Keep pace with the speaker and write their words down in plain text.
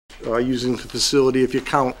using the facility, if you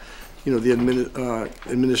count, the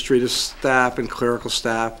administrative staff and clerical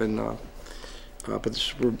staff, and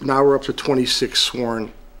but now we're up to 26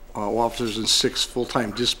 sworn officers and 6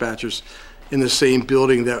 full-time dispatchers in the same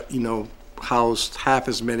building that housed half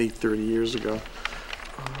as many 30 years ago.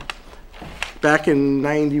 Back in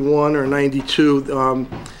 91 or 92,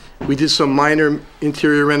 we did some minor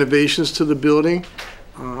interior renovations to the building,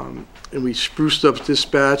 and we spruced up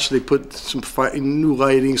dispatch. They put some new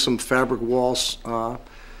lighting, some fabric walls,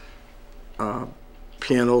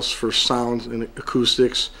 panels for sound and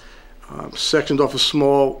acoustics, sectioned off a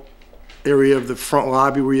small area of the front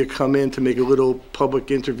lobby where you come in to make a little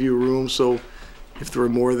public interview room, so if there were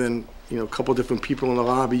more than a couple different people in the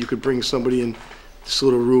lobby, you could bring somebody in this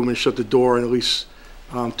little room and shut the door and at least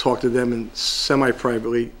talk to them in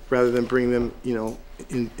semi-privately rather than bring them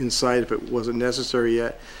inside if it wasn't necessary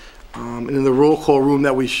yet. And in the roll call room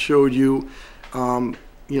that we showed you,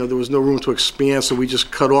 there was no room to expand, so we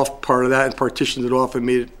just cut off part of that and partitioned it off and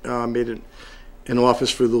made it an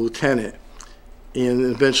office for the lieutenant. And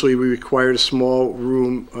eventually we required a small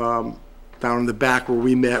room down in the back where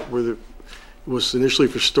we met, where it was initially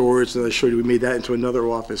for storage, and I showed you we made that into another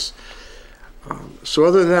office. So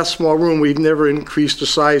other than that small room, we've never increased the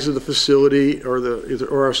size of the facility or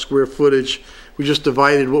our square footage. We just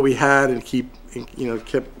divided what we had and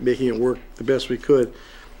kept making it work the best we could.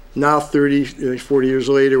 Now 30, 40 years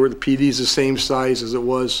later, where the PD is the same size as it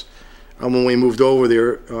was when we moved over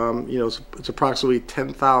there, it's approximately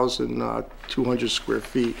 10,200 square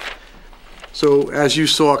feet. So as you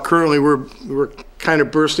saw, currently we're kind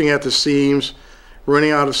of bursting at the seams,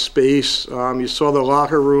 running out of space. You saw the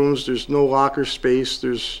locker rooms. There's no locker space.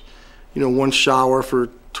 There's, one shower for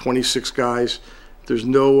 26 guys. There's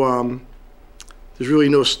no, there's really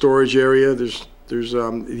no storage area. There's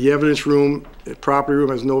the evidence room, the property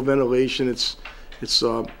room has no ventilation. It's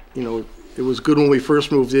it was good when we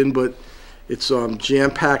first moved in, but it's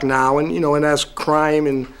jam-packed now. And and as crime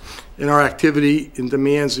and our activity and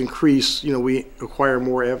demands increase, we acquire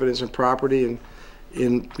more evidence and property,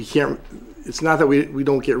 and we can't. It's not that we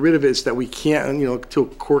don't get rid of it, it's that we can't, until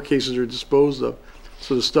court cases are disposed of.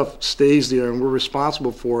 So the stuff stays there, and we're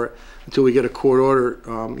responsible for it until we get a court order,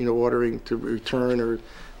 ordering to return or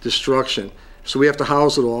destruction. So we have to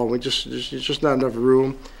house it all. There's just not enough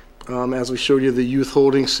room. As we showed you, the youth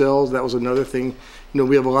holding cells, that was another thing.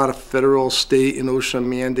 We have a lot of federal, state, and OSHA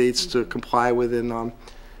mandates to comply with, and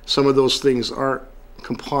some of those things aren't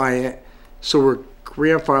compliant. So we're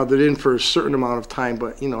grandfathered in for a certain amount of time,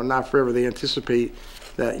 but not forever. They anticipate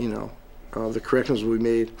that the corrections will be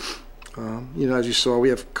made. As you saw, we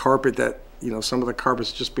have carpet that some of the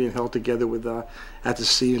carpet's just being held together with at the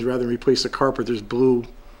seams. Rather than replace the carpet, there's blue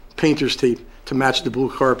painter's tape to match the blue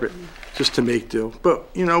carpet, just to make do.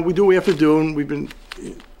 But we do what we have to do, and we've been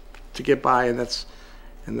to get by, and that's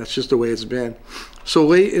just the way it's been. So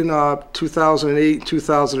late in 2008,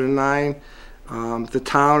 2009. The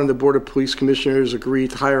town and the Board of Police Commissioners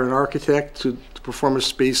agreed to hire an architect to perform a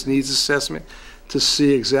space needs assessment to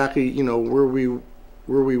see exactly where we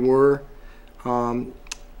were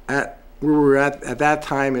at that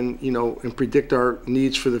time, and predict our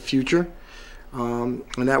needs for the future. And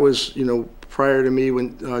that was prior to me,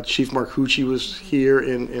 when Chief Marcucci was here,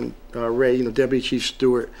 and Ray, Deputy Chief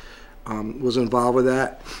Stewart, was involved with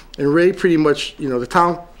that. And Ray pretty much, the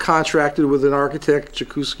town contracted with an architect,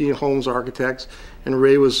 Jakuski and Holmes Architects, and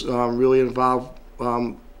Ray was really involved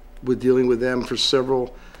with dealing with them for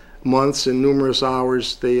several months and numerous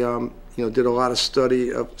hours. They did a lot of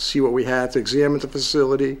study of see what we had to examine the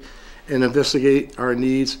facility and investigate our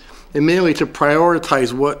needs, and mainly to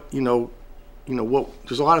prioritize what what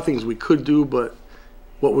there's a lot of things we could do, but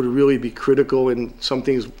what would really be critical, and some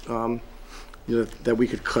things that we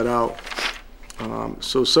could cut out.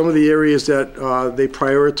 So some of the areas that they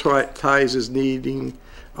prioritize as needing,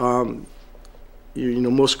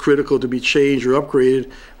 most critical to be changed or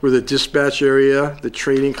upgraded were the dispatch area, the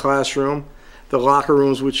training classroom, the locker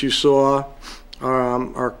rooms, which you saw,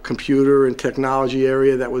 our computer and technology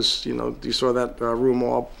area that was, you saw that room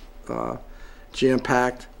all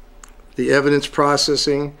jam-packed, the evidence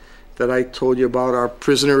processing that I told you about, our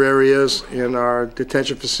prisoner areas, and our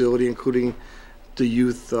detention facility, including the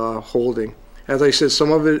youth holding. As I said,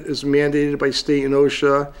 some of it is mandated by state and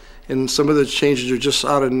OSHA, and some of the changes are just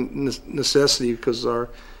out of necessity because of our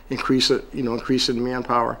increase in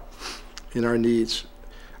manpower and our needs.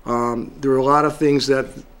 There were a lot of things that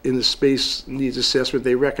in the space needs assessment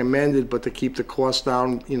they recommended, but to keep the cost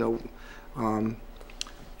down,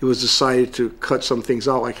 it was decided to cut some things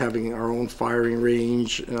out, like having our own firing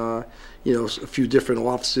range, a few different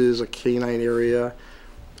offices, a canine area.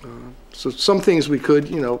 So some things we could,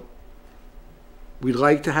 we'd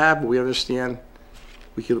like to have, but we understand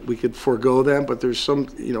we could forego them, but there's some,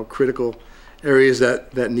 critical areas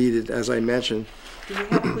that need it, as I mentioned. Do we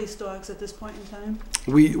have police dogs at this point in time?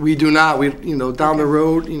 We do not. Down the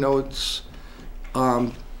road, it's,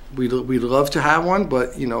 we'd love to have one,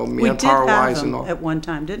 but, manpower wise and all. At one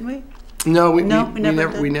time, didn't we? No, we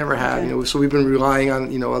never have. Okay. So we've been relying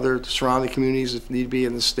on, other surrounding communities if need be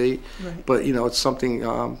in the state. Right. But, it's something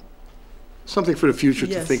for the future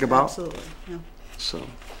to think about. Absolutely. Yeah.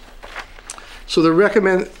 So the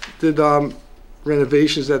recommended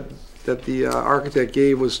renovations that the architect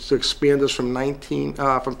gave was to expand us from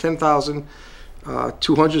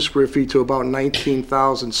 10,200 square feet to about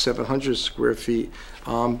 19,700 square feet.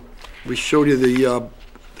 We showed you the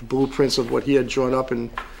blueprints of what he had drawn up,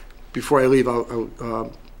 and before I leave,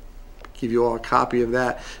 I'll give you all a copy of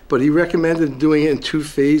that. But he recommended doing it in 2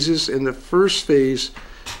 phases, and the first phase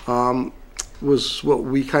was what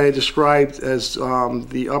we kind of described as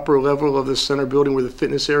the upper level of the center building where the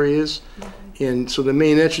fitness area is. And so the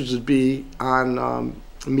main entrance would be on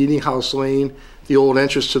Meeting House Lane, the old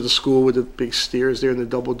entrance to the school with the big stairs there and the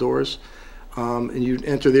double doors. And you'd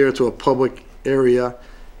enter there to a public area.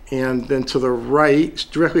 And then to the right,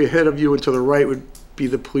 directly ahead of you and to the right would be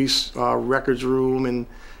the police records room and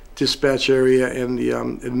dispatch area and the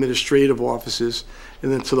administrative offices.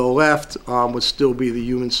 And then to the left would still be the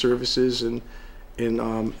human services and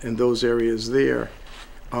those areas there.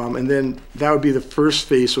 And then that would be the first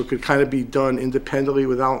phase, so it could kind of be done independently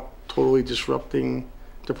without totally disrupting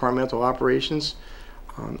departmental operations.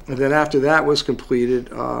 And then after that was completed,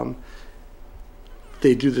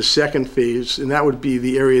 they do the second phase, and that would be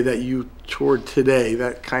the area that you toured today,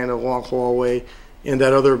 that kind of long hallway, and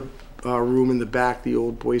that other room in the back, the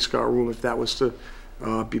old Boy Scout room, if that was to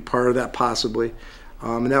be part of that possibly.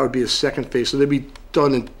 And that would be a second phase. So they'd be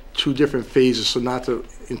done in 2 different phases, so not to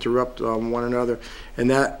interrupt one another. And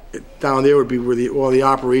that down there would be where all the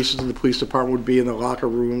operations of the police department would be, in the locker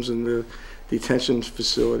rooms and the detention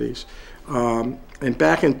facilities. And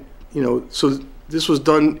back in, so this was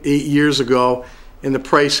done 8 years ago, and the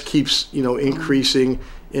price keeps, increasing.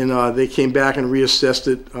 And they came back and reassessed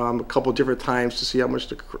it a couple different times to see how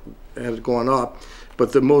much it had gone up.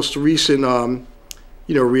 But the most recent,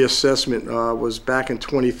 reassessment was back in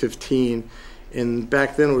 2015. And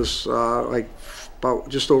back then it was like about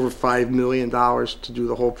just over $5 million to do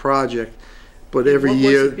the whole project. But every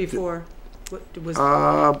year. What was it before? What was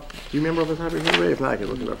do you remember off the top of your head? If not, I can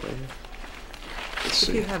look it up right here. Let's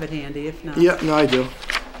see. If you have it handy, if not. Yeah, no, I do.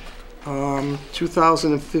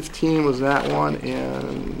 2015 was that one,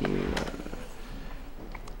 and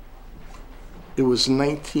it was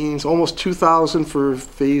almost 2,000 for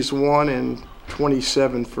phase 1 and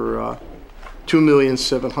 27 for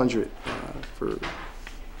 2,700,000 for.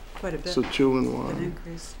 Quite a bit. So 2 and 1. An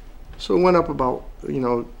increase. So it went up about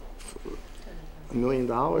 $1 million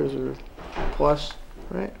or plus,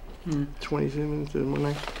 right? 27 to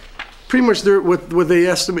 19. Pretty much, what they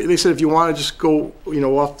estimate. They said if you want to just go,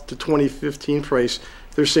 off the 2015 price,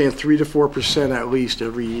 they're saying 3 to 4% at least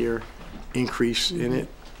every year increase in it,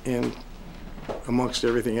 and amongst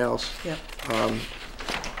everything else. Yep.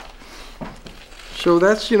 So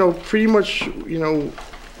that's pretty much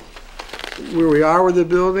where we are with the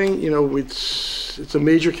building. It's a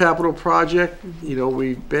major capital project.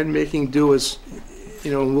 We've been making do as,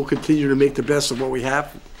 and we'll continue to make the best of what we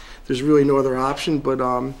have. There's really no other option, but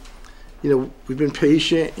we've been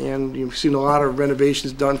patient, and you've seen a lot of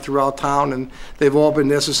renovations done throughout town, and they've all been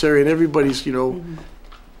necessary, and everybody's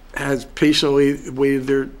has patiently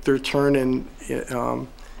waited their turn,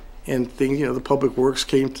 and things, the public works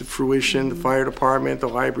came to fruition. The fire department, the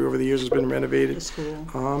library over the years has been renovated. The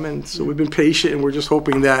school. And so we've been patient, and we're just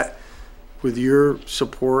hoping that with your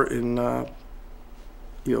support and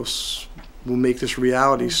we'll make this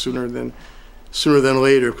reality sooner than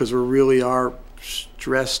later, because we really are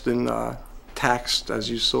stressed and taxed, as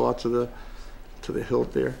you saw, to the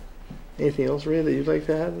hilt there. Anything else, Ray, that you'd like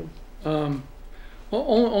to add?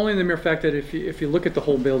 Only the mere fact that if you look at the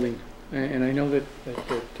whole building, and I know that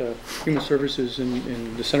Human Services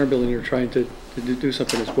and the center building are trying to do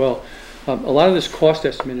something as well. A lot of this cost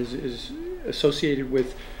estimate is associated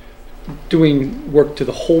with doing work to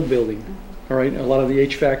the whole building. All right, a lot of the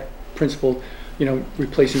HVAC principle,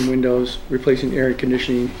 replacing windows, replacing air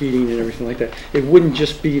conditioning, heating, and everything like that. It wouldn't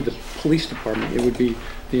just be the police department. It would be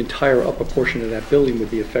the entire upper portion of that building would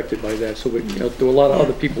be affected by that. So a lot of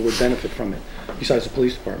other people would benefit from it, besides the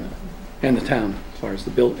police department and the town,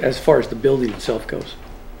 as far as the building itself goes.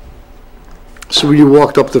 So when you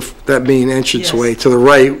walked up that main entranceway, Yes. to the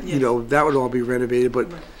right, Yes. that would all be renovated, but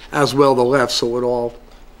as well the left, so it all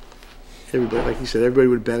everybody, like you said, everybody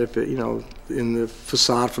would benefit, you know, in the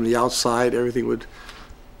facade from the outside, everything would,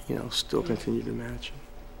 you know, still continue to match.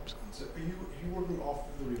 So are you working off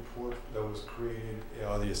of the report that was created,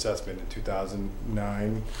 the assessment in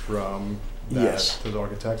 2009 from that Yes. to the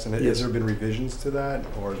architects? And Yes. has there been revisions to that,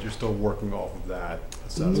 or you're still working off of that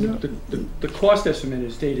assessment? The cost estimate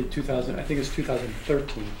is dated 2000, I think it's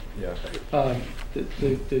 2013. Yeah.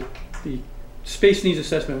 The space needs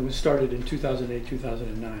assessment was started in 2008,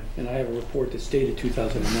 2009, and I have a report that's dated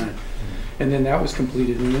 2009. And then that was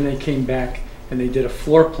completed, and then they came back and they did a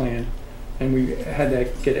floor plan, and we had to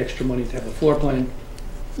get extra money to have the floor plan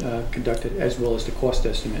conducted, as well as the cost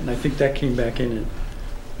estimate. And I think that came back in,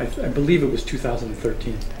 I believe it was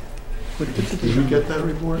 2013. Did you get that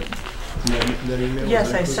report? That email?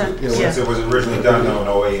 Yes, I sent, Since yes. it was originally done in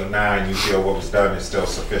 08 or 09, you feel what was done is still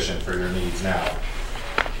sufficient for your needs now,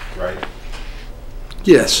 right?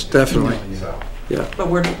 Yes, definitely. So, Yeah, But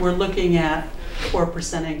we're looking at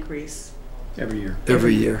 4% increase. Every year.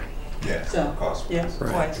 every year. yeah, So, cost yeah, wise.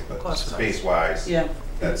 Right. twice, But cost. space wise, Yeah.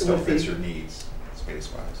 that it still would be. fits your needs, space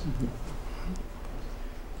wise.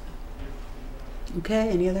 Okay,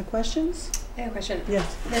 any other questions? I have a question. Yes.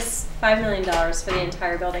 This $5 million for the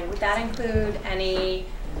entire building, would that include any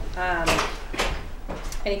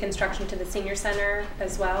construction to the senior center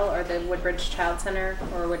as well, or the Woodbridge Child Center,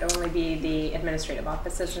 or would it only be the administrative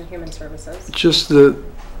offices and human services? Just the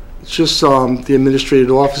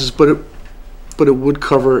administrative offices, but it would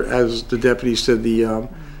cover, as the deputy said, the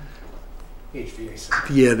HVAC.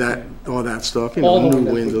 yeah, that all that stuff. You know, All the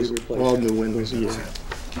new windows would windows, be replaced. all new windows. Yeah.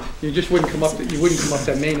 You just wouldn't come up,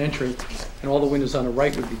 that main entry, and all the windows on the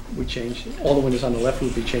right would change. All the windows on the left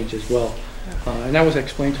would be changed as well. And that was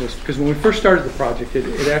explained to us, because when we first started the project,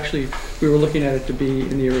 it actually, we were looking at it to be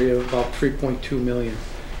in the area of about 3.2 million.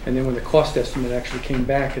 And then when the cost estimate actually came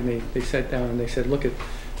back, and they sat down and they said, look, at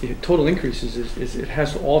the total increases it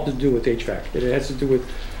has all to do with HVAC. It has to do with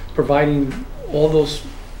providing all those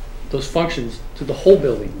functions to the whole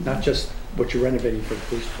building, not just what you're renovating for the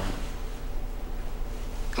police department.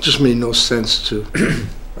 It just made no sense to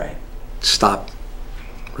Right. stop.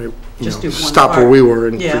 Right, you Just know, do one stop part. where we were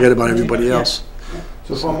and Yeah. forget about everybody Yeah. else.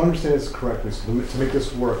 So if I'm understanding this correctly, so to make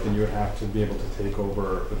this work, then you would have to be able to take over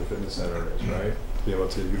where the fitness center is, right? To be able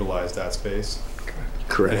to utilize that space. And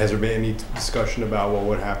Correct. has there been any discussion about what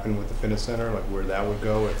would happen with the fitness center, like where that would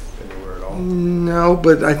go, if anywhere at all? No,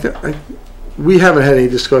 but we haven't had any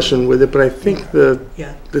discussion with it. But I think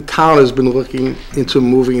Yeah. the town has been looking into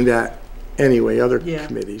moving that anyway. Other Yeah.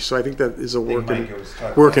 committees. So I think that is a I think work in. Mike was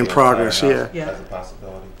talking work about in the progress, firehouse yeah. As a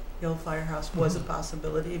possibility. The old firehouse was a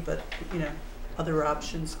possibility, but, you know, other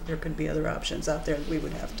options, there could be other options out there that we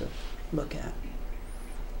would have to look at.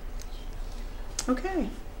 Okay,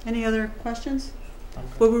 any other questions?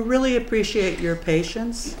 Well, we really appreciate your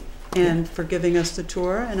patience and for giving us the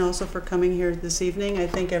tour, and also for coming here this evening. I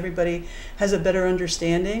think everybody has a better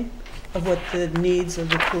understanding of what the needs of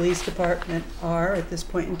the police department are at this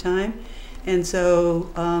point in time. And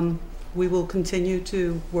so we will continue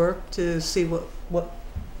to work to see what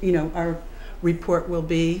you know, our report will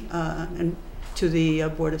be and to the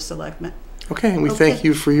Board of Selectmen. Okay, and we Okay. thank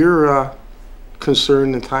you for your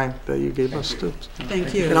concern and time that you gave us too.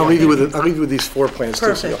 Thank you. And I'll leave you with these 4 plans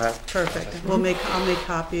too, so you'll Perfect, have. perfect. I'll make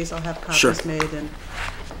copies, I'll have Sure. copies made and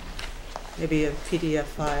maybe a PDF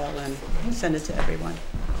file and send it to everyone.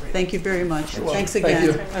 Thank you very much. Thanks Thank again.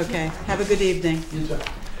 you. Okay, have a good evening.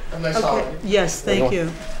 A nice Okay, yes, thank you,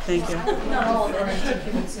 thank you. Not all of it.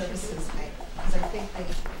 Human services, because I think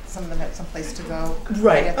some of them had someplace to go.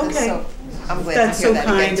 Right, I get this, okay. so I'm glad That's to hear so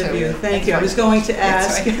that again, kind of too. you, thank That's you. I was going to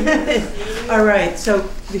That's ask. All right, so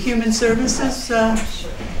the Human Services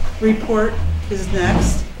report is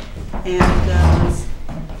next. And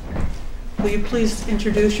will you please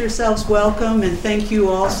introduce yourselves? Welcome, and thank you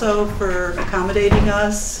also for accommodating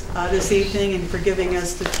us this evening and for giving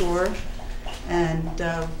us the tour. And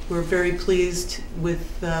we're very pleased with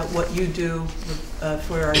what you do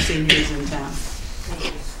for our seniors in town.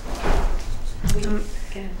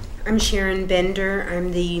 I'm Sharon Bender.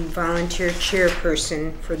 I'm the volunteer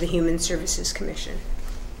chairperson for the Human Services Commission.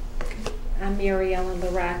 I'm Mary Ellen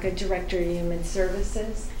Baraka, Director of Human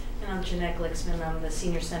Services. And I'm Jeanette Glicksman. I'm the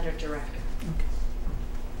Senior Center Director.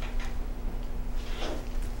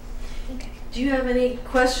 Okay. Do you have any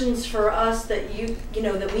questions for us that you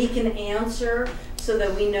know that we can answer, so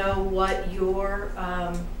that we know what your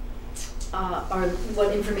or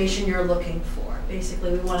what information you're looking for?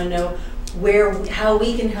 Basically, we want to know how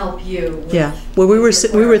we can help you. With Yeah. Well, we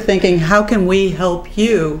were thinking, how can we help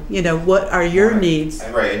you? You know, what are your needs?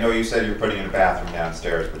 Right, I know you said you're putting in a bathroom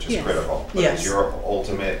downstairs, which is Yes. critical. But Yes. is your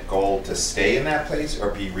ultimate goal to stay in that place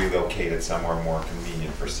or be relocated somewhere more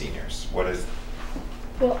convenient for seniors? What is,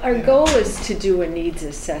 Well, our goal is to do a needs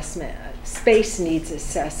assessment, space needs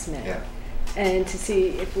assessment. yeah, And to see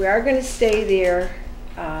if we are going to stay there,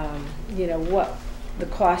 you know, what the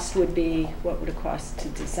cost would be, what would it cost to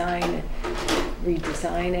design it,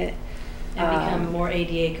 redesign it. and become more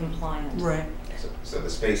ADA compliant. Right. so the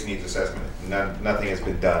space needs assessment, nothing has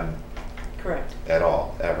been done Correct. at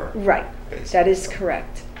all, ever? Right, basically. that is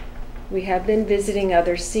correct. We have been visiting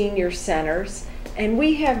other senior centers, and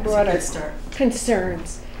we have brought Good our start.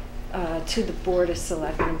 concerns to the Board of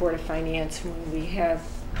Selectmen and Board of Finance when we have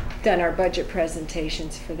done our budget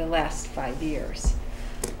presentations for the last 5 years.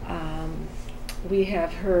 We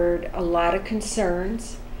have heard a lot of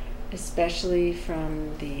concerns, especially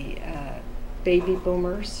from the baby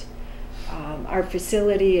boomers. Our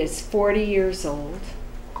facility is 40 years old,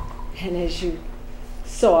 and as you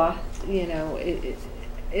saw, you know,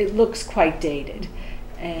 it looks quite dated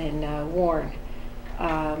and worn.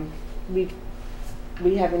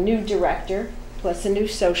 We have a new director, plus a new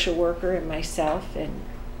social worker and myself, and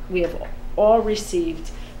we have all received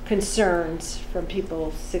concerns from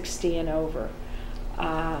people 60 and over.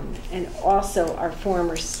 And also our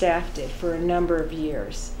former staff did for a number of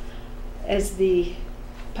years. As the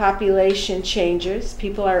population changes,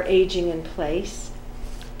 people are aging in place.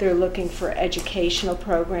 They're looking for educational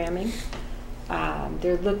programming.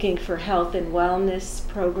 They're looking for health and wellness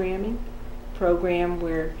program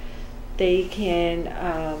where they can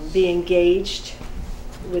be engaged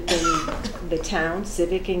within the town,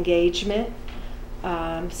 civic engagement.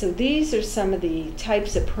 So these are some of the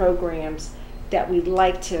types of programs that we'd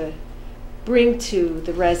like to bring to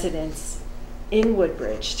the residents in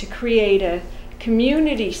Woodbridge to create a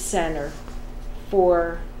community center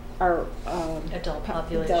for our Adult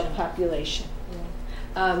population.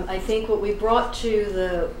 Yeah. I think what we brought to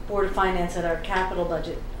the Board of Finance at our capital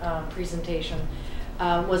budget presentation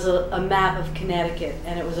was a map of Connecticut,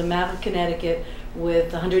 and it was a map of Connecticut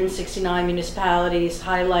with 169 municipalities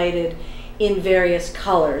highlighted in various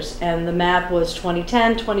colors, and the map was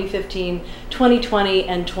 2010, 2015, 2020,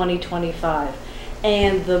 and 2025.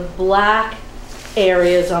 And the black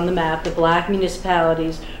areas on the map, the black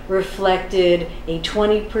municipalities, reflected a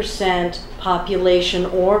 20% population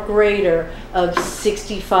or greater of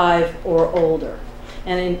 65 or older.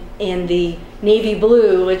 And in the navy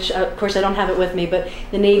blue, which of course I don't have it with me, but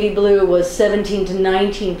the navy blue was 17 to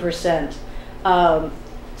 19%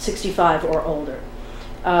 65 or older.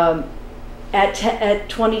 At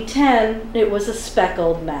 2010, it was a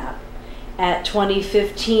speckled map. At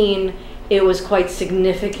 2015, it was quite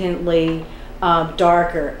significantly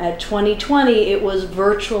darker. At 2020, it was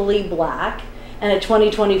virtually black, and at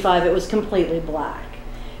 2025, it was completely black.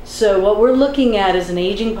 So what we're looking at is an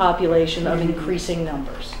aging population of increasing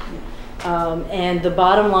numbers. And the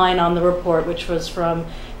bottom line on the report, which was from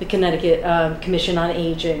the Connecticut Commission on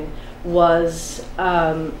Aging, was,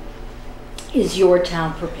 is your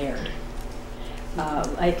town prepared?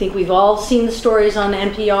 I think we've all seen the stories on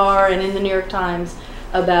NPR and in the New York Times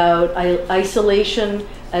about isolation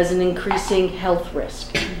as an increasing health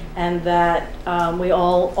risk, and that we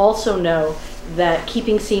all also know that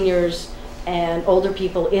keeping seniors and older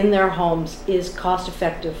people in their homes is cost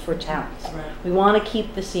effective for towns. Right. We want to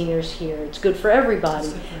keep the seniors here. It's good for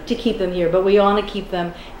everybody to keep them here, but we want to keep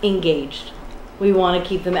them engaged. We want to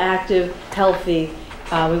keep them active, healthy.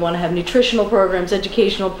 We want to have nutritional programs,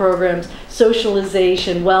 educational programs,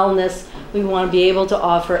 socialization, wellness. We want to be able to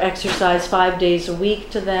offer exercise 5 days a week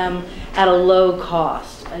to them at a low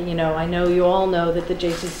cost. You know, I know you all know that the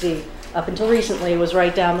JCC, up until recently, was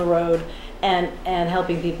right down the road and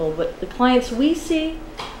helping people. But the clients we see,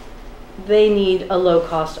 they need a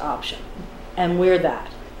low-cost option, and we're that.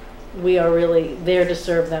 We are really there to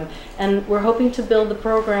serve them, and we're hoping to build the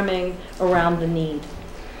programming around the need.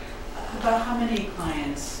 About how many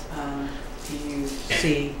clients do you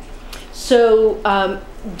see? So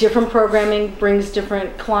different programming brings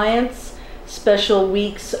different clients. Special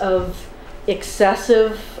weeks of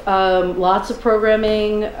excessive, lots of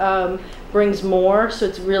programming brings more. So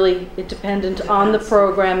it's really dependent on the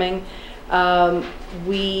programming.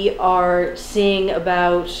 We are seeing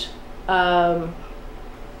about,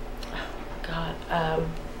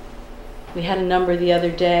 we had a number the other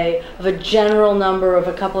day of a general number of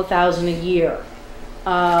a couple of thousand a year.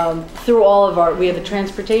 Through all of we have a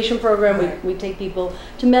transportation program, Right. we take people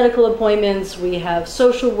to medical appointments, we have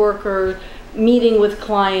social worker meeting with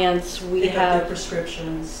clients, we Pick up their have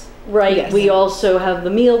prescriptions. right? Yes. We also have the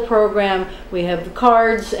meal program, we have the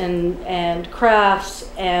cards and crafts,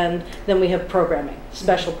 and then we have programming,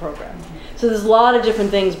 special programming. So there's a lot of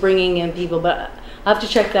different things bringing in people, but I have to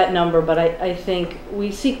check that number, but I think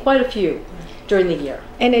we see quite a few during the year.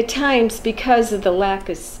 And at times, because of the lack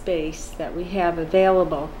of space that we have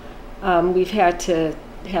available, we've had to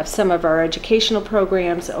have some of our educational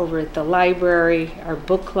programs over at the library, our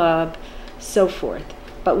book club, so forth.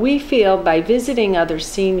 But we feel by visiting other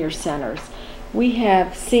senior centers, we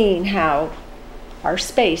have seen how our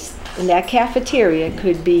space in that cafeteria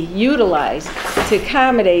could be utilized to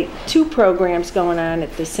accommodate 2 programs going on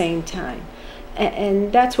at the same time.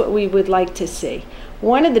 And that's what we would like to see.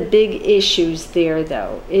 One of the big issues there,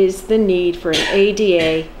 though, is the need for an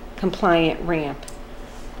ADA compliant ramp.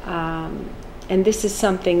 And this is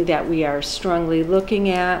something that we are strongly looking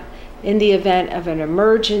at. In the event of an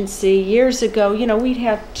emergency, years ago, we'd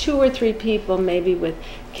have 2 or 3 people maybe with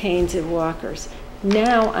canes and walkers.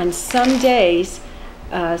 Now, on some days,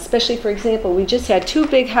 especially, for example, we just had 2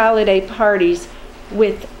 big holiday parties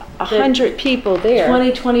with 100 people there.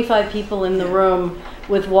 20, 25 people in the room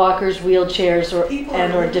with walkers, wheelchairs,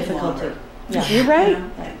 or difficulty. Yeah. You're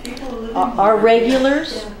right. People are living Our longer.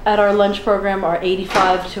 regulars at our lunch program are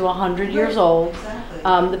 85 to 100 years old. Exactly.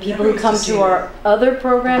 The people who come to our other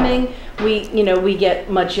programming, we get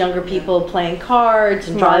much younger people playing cards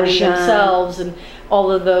and driving Mahjong. themselves, and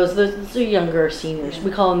all of those are younger seniors.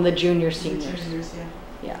 We call them the junior seniors.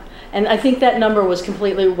 Yeah. And I think that number was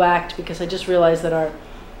completely whacked because I just realized that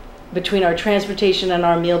between our transportation and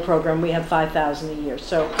our meal program, we have 5,000 a year.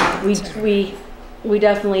 So we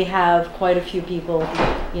definitely have quite a few people,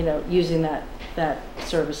 using that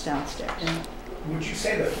service downstairs. Would you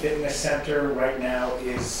say the fitness center right now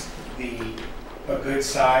is a good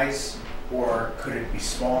size, or could it be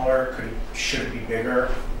smaller? Should it be bigger?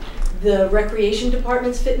 The recreation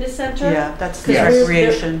department's fitness center? Yeah, that's the Yes.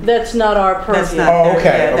 recreation. That's not our purview. That's not Oh, their-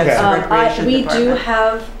 okay, yeah, that's okay. the recreation We do department.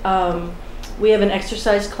 have, we have an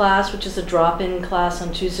exercise class, which is a drop-in class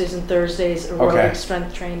on Tuesdays and Thursdays, aerobic Okay.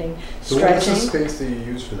 strength training, So what's the stretching. space that you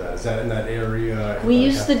use for that? Is that in that area? We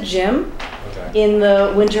use the gym Okay. in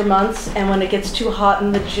the winter months, and when it gets too hot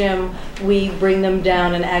in the gym, we bring them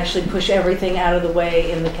down and actually push everything out of the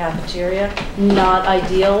way in the cafeteria. Not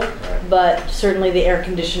ideal, but certainly the air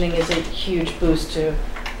conditioning is a huge boost to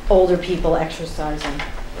older people exercising.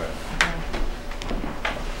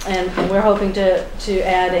 And we're hoping to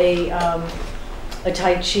add a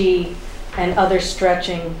Tai Chi and other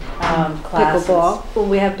stretching classes. Pickleball. Well,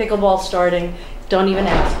 we have pickleball starting. Don't even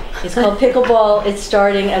ask. It's called pickleball. It's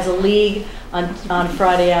starting as a league on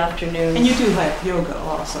Friday afternoons. And you do have yoga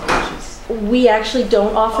also, which is. We actually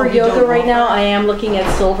don't offer Oh, you yoga don't right now. offer? I am looking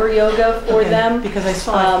at silver yoga for Okay, them. Because I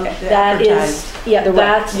saw it That advertised. is, yeah, The rec,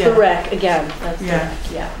 that's yeah. the rec again. That's the Yeah. rec,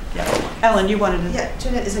 yeah. Yeah. Ellen, you wanted to. Yeah,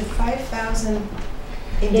 Jeanette, is it 5,000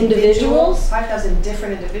 Individuals? 5,000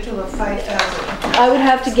 different individuals or 5,000? I would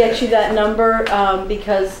have to get you that number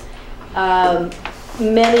because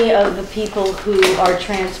many of the people who are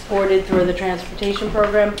transported through the transportation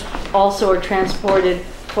program also are transported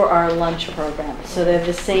for our lunch program. So they're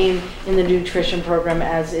the same in the nutrition program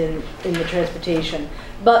as in the transportation,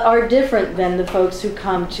 but are different than the folks who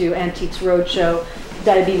come to Antiques Roadshow,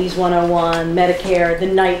 Diabetes 101, Medicare, the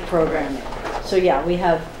night programming. So yeah, we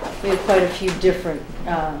have quite a few different.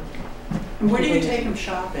 Where do you take them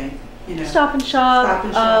shopping? Stop and Shop, Stop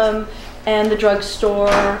and Shop. and the drugstore,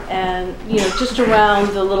 and just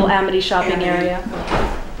around the little Amity shopping area.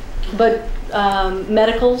 But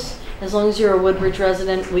medicals, as long as you're a Woodbridge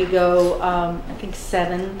resident, we go I think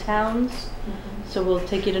 7 towns. So we'll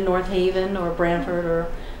take you to North Haven or Branford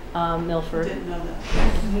or Milford. Didn't know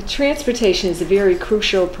that. Transportation is a very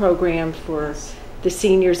crucial program for the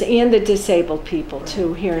seniors and the disabled people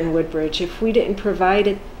too here in Woodbridge. If we didn't provide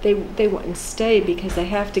it, they wouldn't stay because they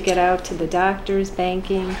have to get out to the doctors,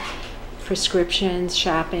 banking, prescriptions,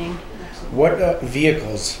 shopping. What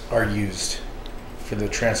vehicles are used for the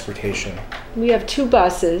transportation? We have 2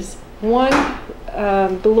 buses. One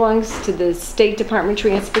belongs to the State Department of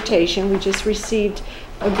Transportation. We just received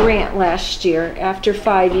a grant last year. After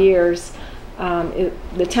 5 years,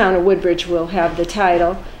 the town of Woodbridge will have the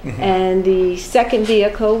title. And the second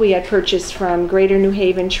vehicle we had purchased from Greater New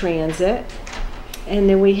Haven Transit. And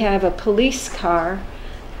then we have a police car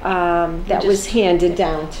that was handed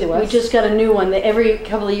down to us. We just got a new one. Every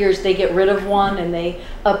couple of years they get rid of one and they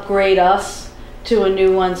upgrade us to a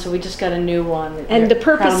new one, so we just got a new one. And the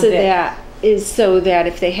purpose Crown of Vic. that is so that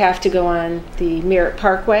if they have to go on the Merritt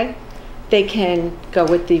Parkway, they can go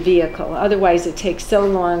with the vehicle. Otherwise, it takes so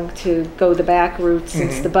long to go the back route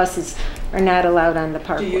since the buses are not allowed on the Do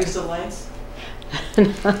parkway. you use the lights?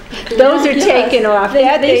 Those are taken off.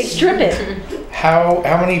 They strip it. How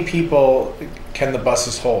many people can the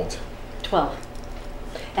buses hold? 12.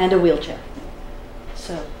 And a wheelchair.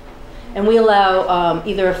 So, and we allow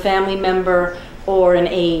either a family member or an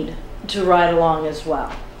aide to ride along as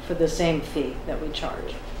well for the same fee that we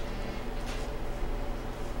charge.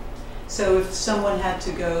 So if someone had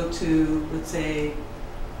to go to, let's say,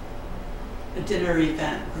 a dinner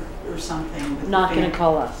event or something. With Not the going to family,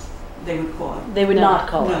 call us. They would call it. They would not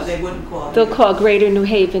call No, us. they wouldn't call it. They'll call Greater New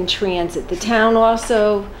Haven Transit. The town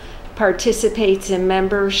also participates in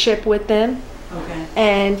membership with them. Okay.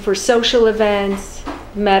 And for social events,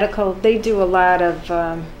 medical, they do a lot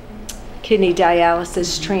of kidney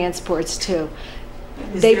dialysis transports too.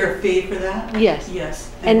 Is They- there a fee for that? Yes. Yes.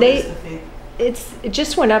 And what they- is the fee? It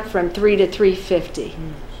just went up from $3 to $3.50.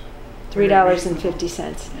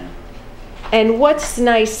 $3.50. Yeah. And what's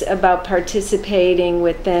nice about participating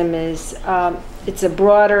with them is it's a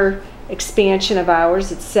broader expansion of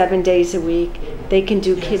hours. It's 7 days a week. They can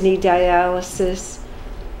do Yes. kidney dialysis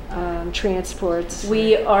transports.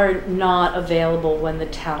 We are not available when the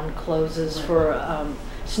town closes for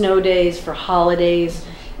snow days, for holidays.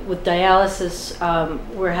 With dialysis,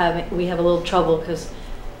 we have a little trouble because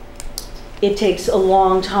it takes a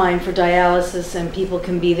long time for dialysis and people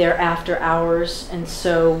can be there after hours, and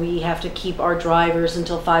so we have to keep our drivers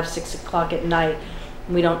until 5, 6 o'clock at night.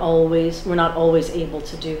 We're not always able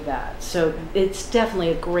to do that. So it's definitely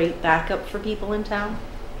a great backup for people in town.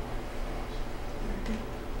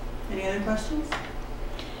 Any other questions?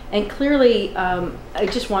 And clearly, I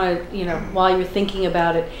just want to, while you're thinking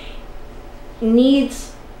about it,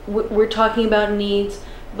 needs, we're talking about needs,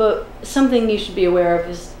 but something you should be aware of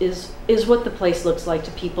is what the place looks like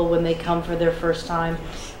to people when they come for their first time.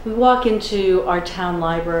 We walk into our town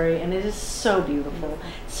library and it is so beautiful,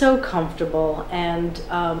 so comfortable, and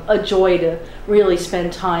a joy to really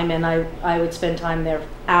spend time, and I would spend time there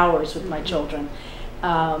hours with my children.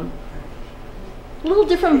 A little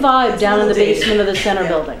different vibe It's down in the dated. basement of the center Yeah,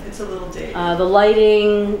 building. It's a little dated. The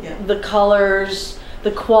lighting, Yeah. the colors,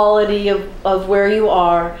 the quality of where you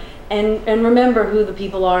are, and remember who the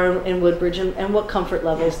people are in Woodbridge and what comfort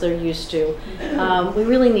levels they're used to. We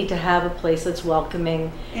really need to have a place that's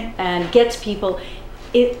welcoming and gets people.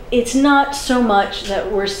 It's not so much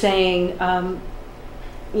that we're saying,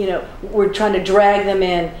 we're trying to drag them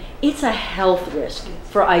in. It's a health risk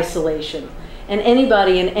for isolation. And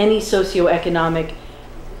anybody in any socioeconomic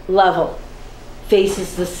level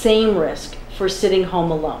faces the same risk for sitting home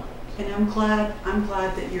alone. And I'm glad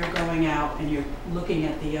that you're going out and you're looking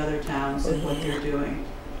at the other towns and what they're doing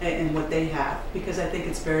and what they have, because I think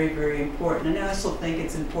it's very, very important. And I also think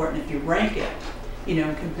it's important if you rank it,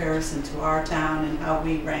 in comparison to our town and how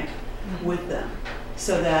we rank with them,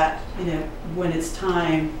 so that, when it's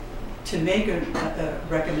time to make a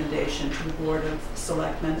recommendation to the Board of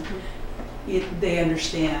Selectmen, they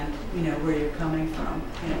understand, where you're coming from.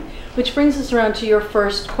 Which brings us around to your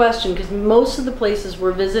first question, because most of the places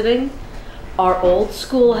we're visiting are old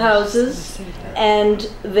schoolhouses, and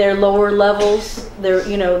they're lower levels.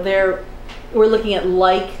 We're looking at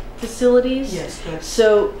like facilities. Yes, good.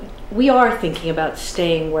 So we are thinking about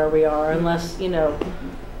staying where we are, unless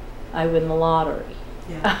I win the lottery.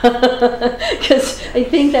 Because I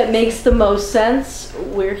think that makes the most sense.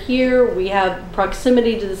 We're here, we have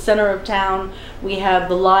proximity to the center of town, we have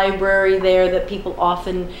the library there that people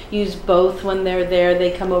often use both when they're there.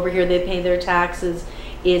 They come over here, they pay their taxes.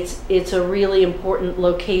 It's a really important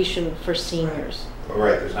location for seniors.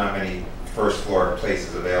 Right, there's not many first floor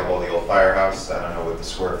places available. The old firehouse, I don't know what the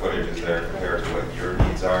square footage is there compared to what your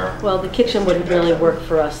needs are. Well, the kitchen wouldn't really work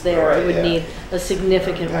for us there. Right, It would yeah. need a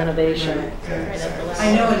significant renovation. Yeah, exactly.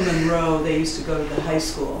 I know in Monroe, they used to go to the high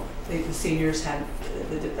school. The seniors had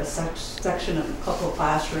a section of a couple of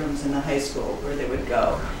classrooms in the high school where they would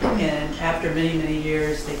go. And after many, many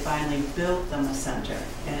years, they finally built them a center.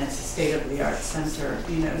 And it's a state-of-the-art center.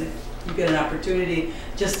 You get an opportunity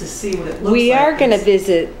just to see what it looks like. We are going to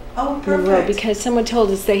visit Oh, Monroe perfect. because someone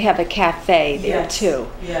told us they have a cafe there Yes, too.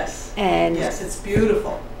 Yes. And Yes, it's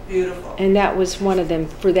beautiful, beautiful. and that was one of them.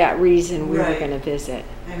 For that reason, we were Right. going to visit.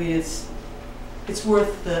 I mean, it's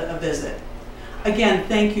worth a visit. Again,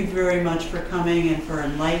 thank you very much for coming and for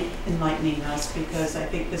enlightening us, because I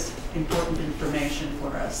think this is important information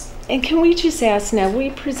for us. And can we just ask now? We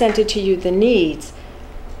presented to you the needs.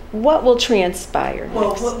 What will transpire Well,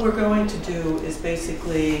 next? what we're going to do is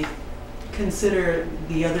basically consider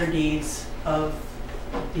the other needs of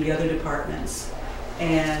the other departments,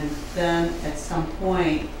 and then at some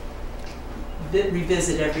point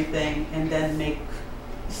revisit everything, and then make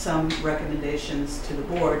some recommendations to the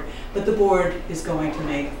board, but the board is going to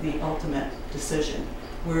make the ultimate decision.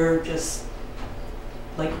 We're just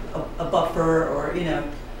like a buffer, or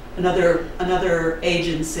another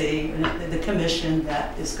agency, the commission,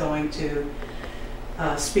 that is going to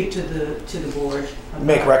speak to the board.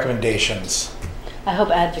 Make recommendations. I hope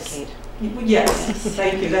advocate. Yes,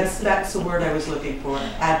 thank you. That's the word I was looking for.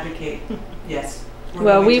 Advocate. Yes. We're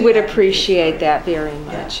Well, going we to would advocate appreciate for it. that very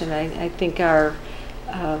Yeah. much, and I think our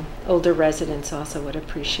older residents also would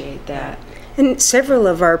appreciate that. And several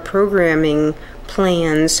of our programming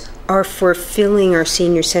plans are for filling our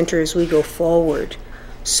senior center as we go forward,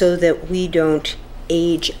 so that we don't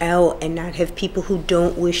age out and not have people who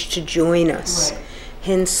don't wish to join us. Right.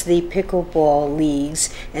 Hence the pickleball leagues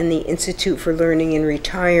and the Institute for Learning in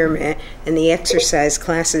Retirement and the exercise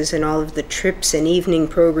classes and all of the trips and evening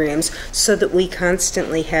programs, so that we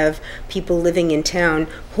constantly have people living in town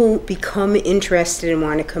who become interested and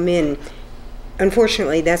want to come in.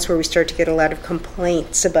 Unfortunately, that's where we start to get a lot of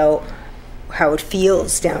complaints about how it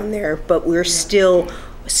feels down there, but we're still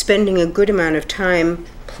spending a good amount of time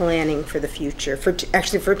planning for the future,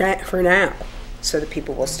 for now, so that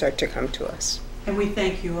people will start to come to us. And we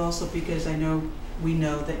thank you also, because we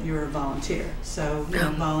know that you're a volunteer. So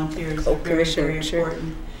volunteers are very, Commissioner, very sure.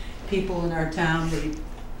 important people in our town.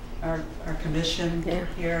 Our commission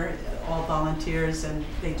here, all volunteers, and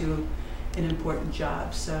they do an important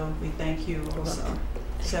job. So we thank you also.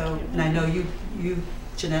 So, and I know you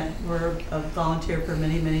Jeanette, were a volunteer for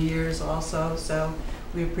many, many years also. So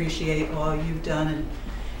we appreciate all you've done,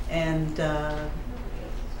 and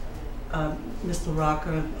Ms.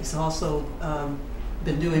 LaRocca has also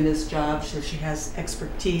been doing this job, so she has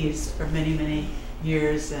expertise for many, many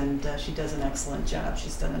years, and she does an excellent job.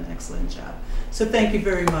 She's done an excellent job. So thank you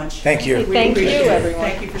very much. Thank you. We Thank you, appreciate it. everyone.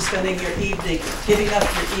 Thank you for spending your evening, giving up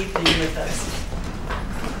your evening with us.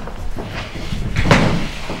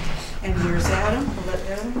 And here's Adam. I'll let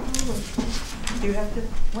Adam. Do you have to?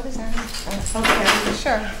 What is that? Okay.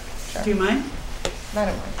 Sure. Do you mind? I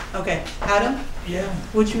don't mind. Okay. Adam? Yeah.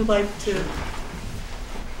 Would you like to?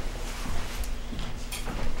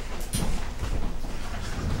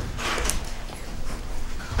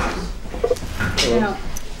 Hello.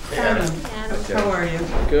 Adam, how are you?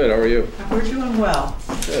 Good, how are you? We're doing well.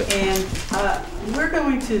 Good. And we're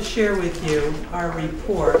going to share with you our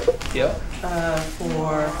report Yep.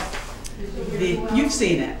 for you've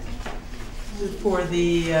seen it, for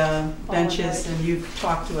the benches, and you've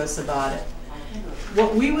talked to us about it.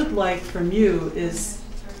 What we would like from you is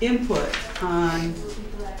input on,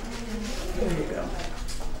 there you go.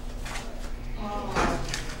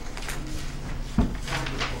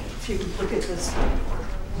 If you look at this,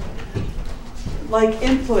 like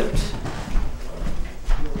input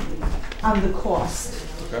on the cost.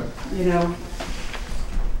 Okay. You know,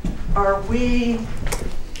 are we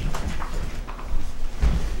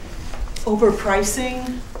overpricing?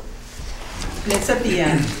 And it's at the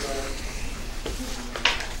end.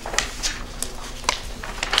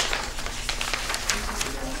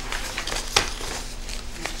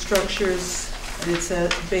 Structures, and it's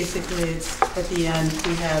basically it's at the end.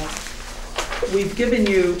 We've given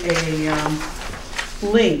you a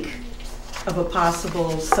link of a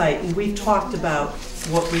possible site, and we've talked about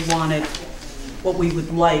what we wanted, what we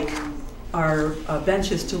would like our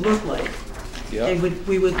benches to look like. Yep. And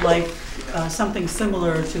we would like something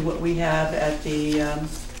similar to what we have at the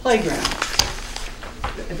playground.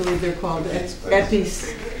 I believe they're called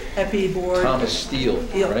Epi board. Thomas Steele,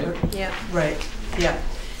 Yeah, right? Yeah, Right, yeah.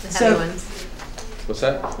 the So- heavy ones. What's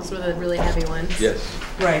that? Those were the really heavy ones. Yes.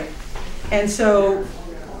 Right. And so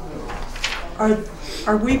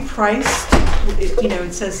are we priced, you know,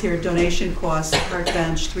 it says here donation cost, park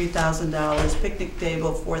bench $3,000, picnic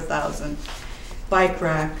table $4,000, bike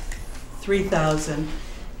rack $3,000,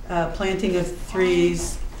 planting of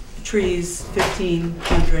trees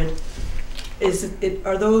 $1,500.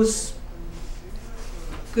 Are those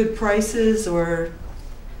good prices, or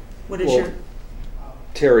what is Well, your?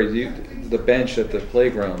 Terry, the bench at the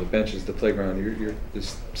playground, the benches at the playground, you're the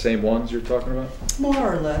same ones you're talking about?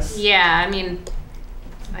 More or less. Yeah, I mean,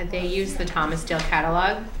 they use the Thomas Dale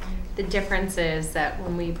catalog. The difference is that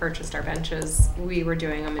when we purchased our benches, we were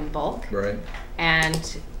doing them in bulk. Right.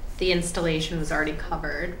 And the installation was already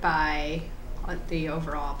covered by the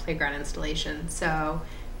overall playground installation. So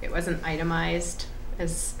it wasn't itemized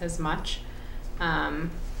as much.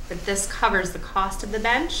 But this covers the cost of the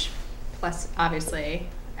bench, plus obviously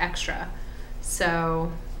extra.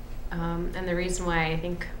 So, and the reason why I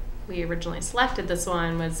think we originally selected this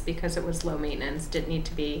one was because it was low maintenance, didn't need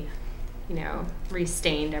to be, you know,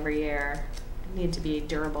 restained every year, it needed to be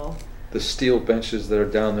durable. The steel benches that are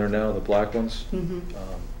down there now, the black ones, Mhm.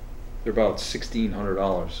 they're about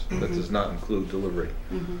 $1,600. That Mhm. does not include delivery.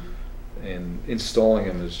 Mhm. And installing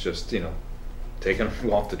them is just, taking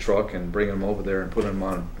them off the truck and bringing them over there and putting them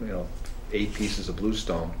on, 8 pieces of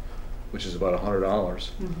bluestone, which is about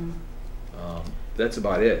 $100. Mhm. That's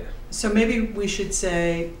about it. So maybe we should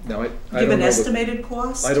say, Now, I give don't an know the- estimated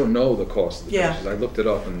cost? I don't know the cost of the Yeah. benches. I looked it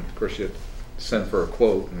up, and of course you have to send for a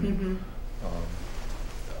quote, and Mhm.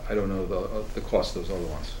 I don't know the cost of those other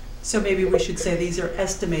ones. So maybe we should say these are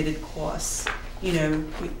estimated costs.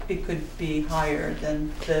 It could be higher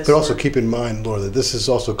than this. But also or- keep in mind, Laura, that this is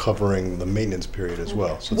also covering the maintenance period as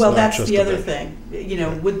well. So it's Well, not that's just the a other bench.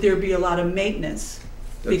 thing. Would there be a lot of maintenance?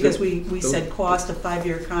 That's Because it. we Those- said cost, a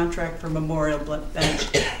 5-year contract for memorial bench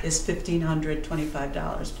is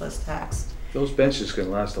 $1,525 plus tax. Those benches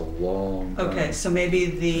can last a long time. Okay, so maybe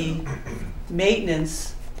the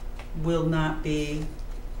maintenance will not be,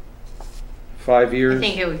 5 I years?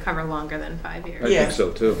 think it would cover longer than 5 years. I Yeah. think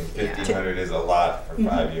so too. 1,500 is a lot for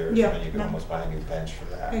 5 years. Yeah. I mean, you can No. almost buy a new bench for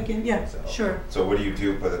that. again, yeah, sure. So what do you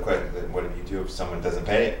do? But the question, what do you do if someone doesn't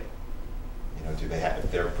pay it? Do they have,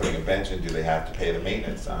 if they're putting a bench in, do they have to pay the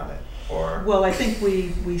maintenance on it? Or Well, I think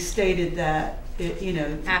we stated that,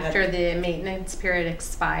 After that the maintenance period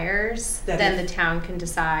expires, That then if- the town can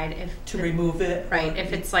decide if. to remove it. Right, or-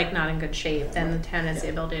 if it's like not in good shape, then the town has the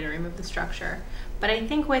Yeah. ability to remove the structure. But I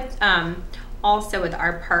think with, also with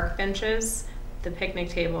our park benches, the picnic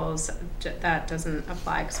tables, that doesn't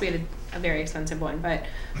apply, because we had a very expensive one, but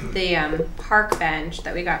the park bench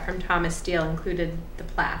that we got from Thomas Steele included the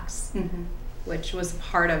plaques, Mhm. which was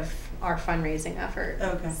part of our fundraising effort.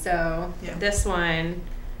 Okay. So Yeah. this one,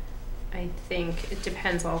 I think it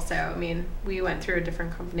depends also. I mean, we went through a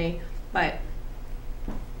different company, but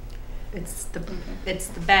it's the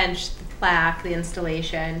bench, the plaque, the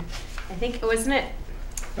installation. I think wasn't it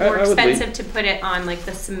more I would leave- expensive to put it on like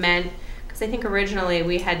the cement? Because I think originally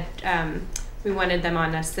we had we wanted them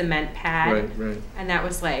on a cement pad, Right. and that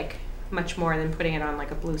was like much more than putting it on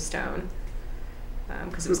like a bluestone.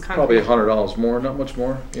 Because it was Probably concrete. $100 more, not much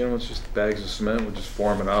more. It's just bags of cement. We'll just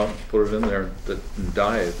form it out, put it in there, and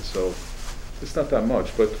dye it. So it's not that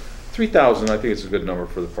much, but 3,000, I think it's a good number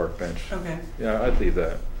for the park bench. Okay. Yeah, I'd leave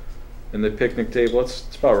that. And the picnic table, it's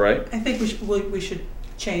about right. I think we should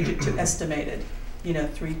change it to estimated,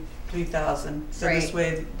 3,000. So this Right.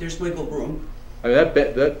 way, there's wiggle room. I mean,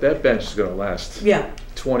 that bench is going to last Yeah,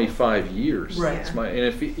 25 years. Right.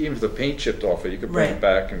 And even if the paint chipped off it, you could bring Right. it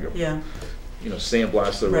back and go, yeah,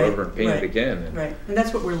 sandblast it or Right, whatever and paint right, it again. And right. And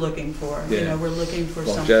that's what we're looking for. Yeah. We're looking for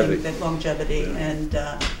Longevity. something that longevity Yeah. and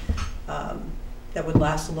that would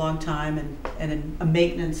last a long time and a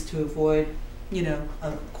maintenance to avoid, a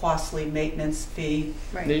costly maintenance fee.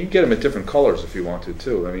 Right. Yeah, you can get them at different colors if you want to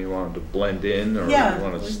too. I mean, you want them to blend in, or Yeah. you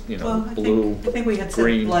want to, Well, I blue. think we had said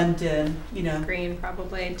green. blend in, Green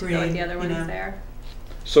probably to go Green, like the other ones yeah. there.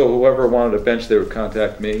 So whoever wanted a bench, they would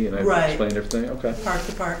contact me, and I would Right. explain everything. Okay. park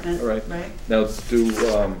department, All right. right? Now, do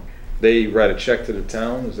they write a check to the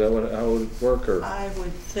town? Is that how it would work, or? I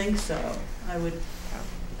would think so. I would,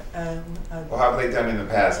 Well, how have they done in the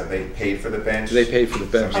past? Have they paid for the bench? Do they pay for the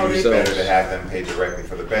bench So maybe it's themselves? better to have them pay directly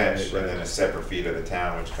for the bench, Right. and then a separate fee to the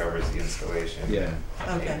town, which covers the installation. Yeah.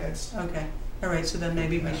 okay, Maintenance. okay. All right, so then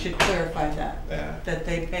maybe we should clarify Yeah. that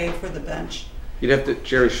they pay for the bench. You'd have to,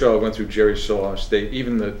 Jerry Shaw, I went through Jerry Shaw's,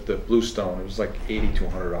 even the bluestone, it was like $80 to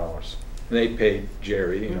 $100. And they paid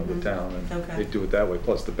Jerry, Mhm. the town, and Okay. they do it that way,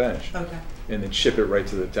 plus the bench. Okay. And then ship it right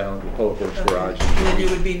to the town, the Public Works Okay. garage. And then you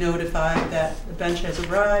would be notified that the bench has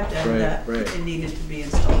arrived and Right, that right. it needed to be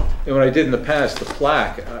installed. And what I did in the past, the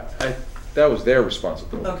plaque, that was their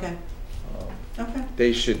responsibility. Okay, okay,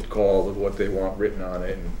 They should call what they want written on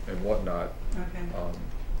it and whatnot. okay.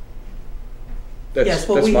 That's Yes,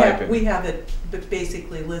 well, that's we my have, opinion. we have it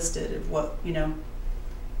basically listed of what,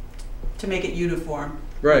 to make it uniform.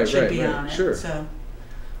 Right, what should right, be right, on it. sure. So,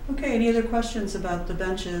 okay, any other questions about the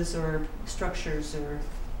benches or structures or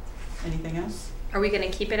anything else? Are we going to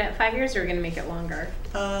keep it at 5 years, or are we going to make it longer?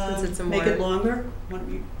 Since it's a Make it more- longer?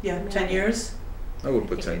 Yeah, 10 years? I would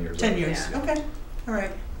put 10 years. 10 on it. years, Yeah. okay, all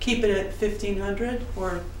right. Keep it at 1,500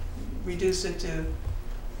 or reduce it to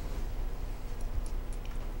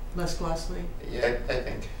less costly? Yeah, I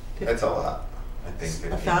think that's a lot. I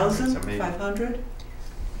think 1,000, so maybe- 500?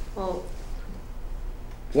 Well,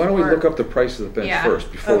 Why don't we Or- look up the price of the bench Yeah. first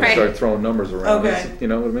before we Okay. start throwing numbers around? Okay. You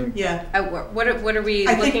know what I mean? Yeah. what are we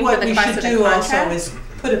I think looking for what the we cost should of the do also contract? is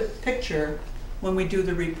put a picture when we do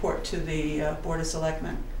the report to the Board of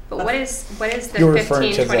Selectmen. But what is the You're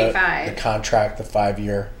referring to the 1525? contract, the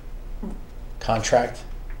 5-year contract?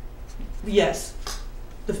 Yes,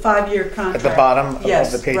 The 5-year contract. At the bottom of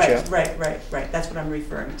Yes, the page, right, yeah. right. That's what I'm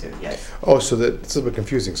referring to, yes. Oh, so that's a little bit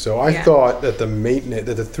confusing. So I Yeah. thought that the maintenance,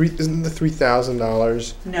 isn't the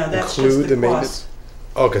 $3,000 No, that's include just the maintenance? cost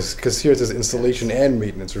Oh, because here it says installation and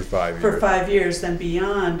maintenance for 5 years. for 5 years, then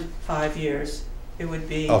beyond 5 years, it would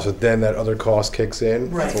be, Oh, so then that other cost kicks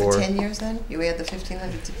in? Right. For 10 years then? You add the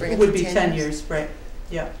 1,500 to bring it it would to be 10 10 years, right,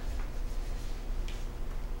 yeah.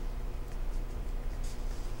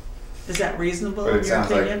 Is that reasonable But in it your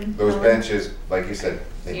sounds opinion? like those Helen? benches, like you said,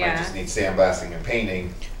 they might Yeah. just need sandblasting and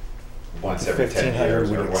painting once every 10 1,500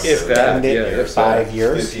 years or would once If every that, 10 yeah, years. if that. 5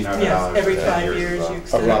 years. $1,500 Yes, every for 10 5 years is years a- you a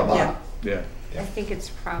extend, lot. yeah. Yeah. I think it's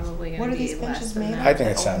probably What gonna are these be less benches than made that. of? I think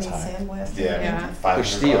it that sounds all need high. sandblasting? Yeah, Yeah. They're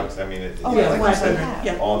steel. $500. I mean, Oh, yeah, yeah, like I said, 500,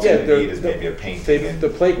 yeah. all it's Yeah, gonna they're- need is maybe a painting. They, and, the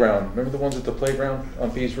playground, remember the ones at the playground on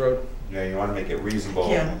Bees Road? you know, you wanna make it reasonable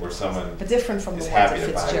Yeah. where someone But different from the is ones happy at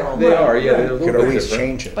to buy it. Fitzgerald. They are, yeah, right. they're a You little could bit always different.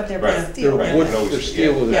 change it. But they're Right. They're steel. Yeah. wood, can always- they're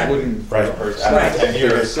steel with Yeah. a wooden. Right, first, after Right. 10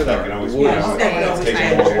 years, Sit that on can it. always Wood. be, Yes, that can always take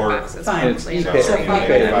change. more work. Boxes Fine. And it's probably. ePay, So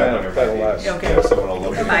ePay, $500. that'll last. Okay. Yeah, someone will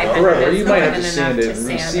look The at it. 500 Forever, is you might have to more sand than it enough and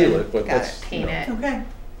to sand reseal and it, but gotta that's, paint it. Okay,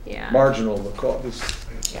 Yeah. marginal, the cost.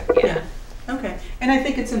 Yeah. okay. And I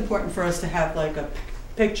think it's important for us to have like a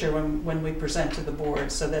picture when we present to the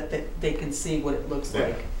board so that they can see what it looks Yeah.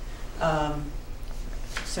 like.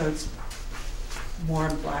 So it's more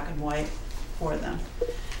in black and white for them.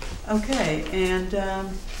 Okay, and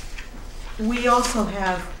we also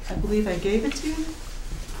have, I believe I gave it to you,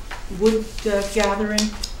 wood gathering.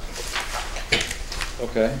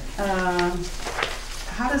 Okay.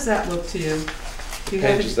 How does that look to you? Do you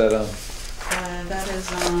have Page it? is that on That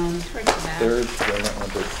is on, Towards the back. third, on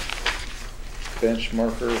the bench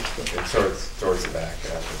marker? It's towards the back,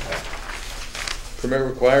 after that. Permit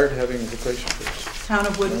required, having a location first. Town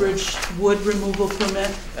of Woodbridge wood removal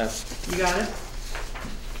permit. F. You got it?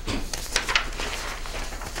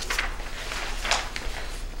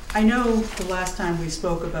 I know the last time we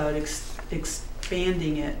spoke about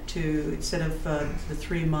expanding it to, instead of the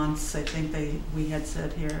 3 months, I think we had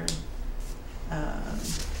said here,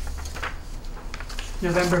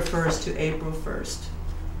 November 1st to April 1st.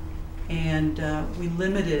 And we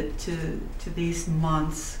limited it to these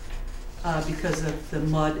months because of the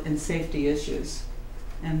mud and safety issues.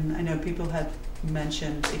 And I know people have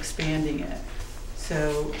mentioned expanding it,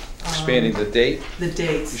 so. Expanding the date? The You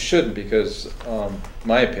dates, shouldn't because,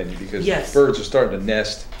 my opinion, because Yes. birds are starting to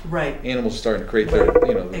nest, right, animals are starting to create their, Right.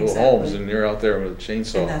 their little Exactly. homes, and you're out there with a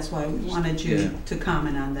chainsaw. and that's why we wanted you Yeah. to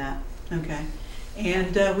comment on that, okay?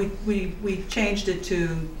 And we changed it to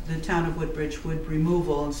the Town of Woodbridge wood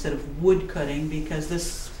removal instead of wood cutting, because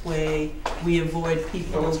this way we avoid No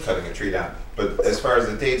people. one's cutting a tree down. But as far as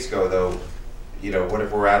the dates go, though, you know, what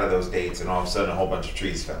if we're out of those dates and all of a sudden a whole bunch of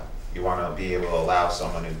trees fell? You want to be able to allow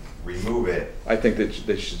someone to remove it. I think that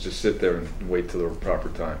they should just sit there and wait till the proper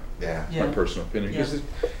time. Yeah. Yeah. My personal opinion, Yeah. because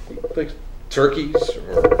like turkeys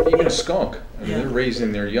or even Yeah. a skunk, I mean, Yeah. they're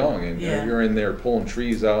raising their young, and Yeah. you're in there pulling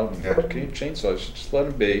trees out, and Yeah. chainsaws, just let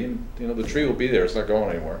them be, and the tree will be there. It's not going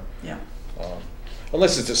anywhere. Yeah.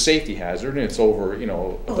 Unless it's a safety hazard and it's over,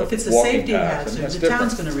 Well, if it's a walking safety path, and hazard, that's the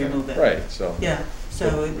town's different. gonna remove it. Right, so. Yeah,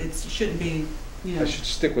 so it shouldn't be, I should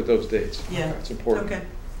stick with those dates. Yeah. It's important. Okay.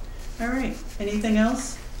 All right. Anything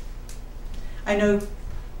else? I know.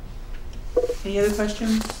 Any other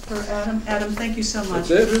questions for Adam? Adam, thank you so much.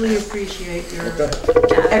 That's it. I really appreciate your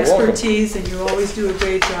Okay. expertise, and you always do a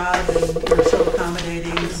great job, and you're so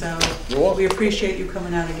accommodating. So You're welcome. we appreciate you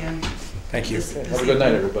coming out again. Thank you. Have a good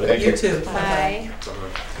night, everybody. Thank You you. too. Bye.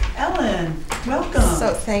 Ellen, welcome.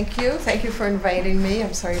 So thank you for inviting me.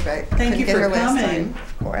 I'm sorry, but I Thank couldn't you get for here last coming. time,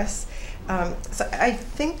 of course. So I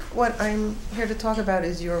think what I'm here to talk about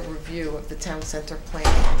is your review of the town center plan.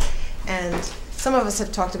 And some of us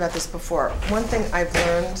have talked about this before. One thing I've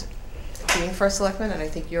learned being first selectman, and I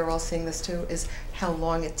think you're all seeing this too, is how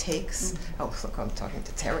long it takes. Oh, look, I'm talking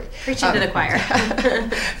to Terry. Preaching to the choir.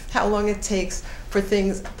 How long it takes for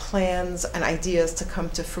things, plans, and ideas to come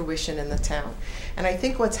to fruition in the town. And I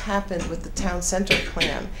think what's happened with the town center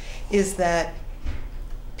plan is that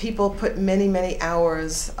people put many, many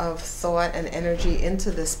hours of thought and energy into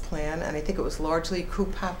this plan, and I think it was largely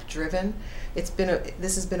Cupop driven.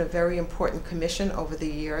 This has been a very important commission over the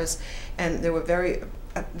years, and they were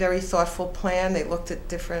a very thoughtful plan. They looked at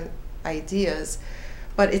different ideas,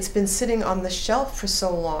 but it's been sitting on the shelf for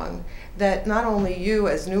so long that not only you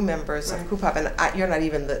as new members of Cupop, and you're not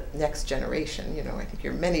even the next generation, I think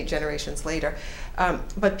you're many generations later,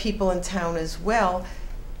 but people in town as well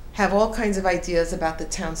have all kinds of ideas about the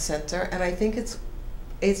town center, and I think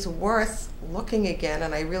it's worth looking again,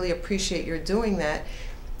 and I really appreciate your doing that,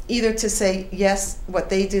 either to say, yes, what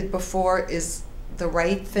they did before is the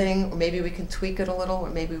right thing, or maybe we can tweak it a little, or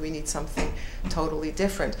maybe we need something totally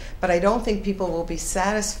different. But I don't think people will be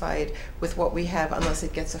satisfied with what we have unless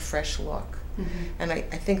it gets a fresh look. And I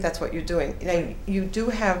think that's what you're doing. You do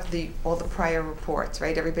have all the prior reports,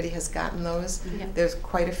 right? Everybody has gotten those. Yeah. There's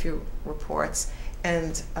quite a few reports.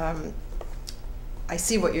 And I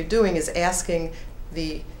see what you're doing is asking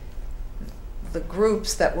the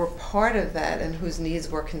groups that were part of that and whose needs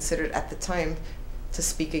were considered at the time to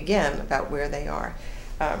speak again about where they are.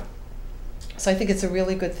 So I think it's a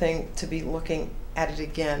really good thing to be looking at it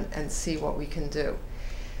again and see what we can do.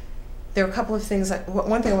 There are a couple of things.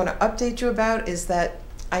 One thing I want to update you about is that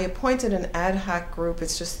I appointed an ad hoc group.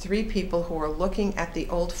 It's just 3 people who are looking at the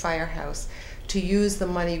old firehouse to use the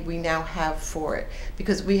money we now have for it.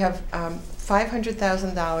 Because we have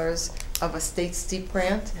 $500,000 of a state steep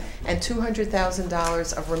grant and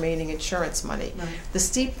 $200,000 of remaining insurance money. Right. The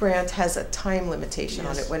steep grant has a time limitation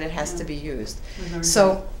on it when it has to be used. learned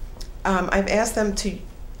So I've asked them to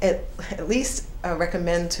at least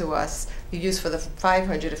recommend to us the use for the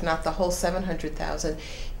 500, if not the whole 700,000,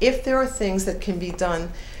 if there are things that can be done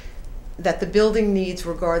that the building needs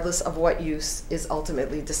regardless of what use is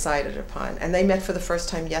ultimately decided upon. And they met for the first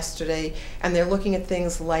time yesterday, and they're looking at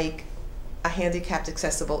things like a handicapped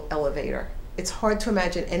accessible elevator. It's hard to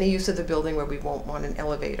imagine any use of the building where we won't want an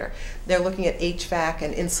elevator. They're looking at HVAC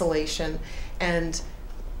and insulation, and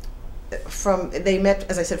they met,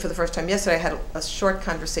 as I said, for the first time yesterday. I had a short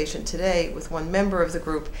conversation today with one member of the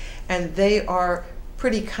group, and they are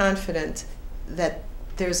pretty confident that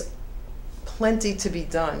there's plenty to be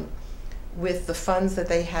done with the funds that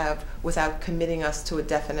they have without committing us to a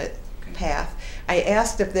definite path. I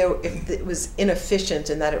asked if it was inefficient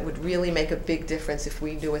and that it would really make a big difference if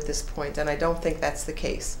we knew at this point, and I don't think that's the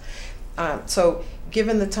case. So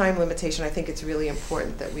given the time limitation, I think it's really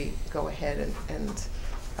important that we go ahead and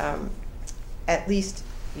at least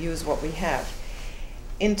use what we have.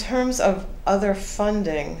 In terms of other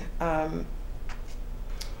funding,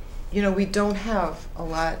 we don't have a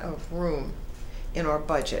lot of room in our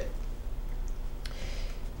budget.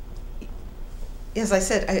 As I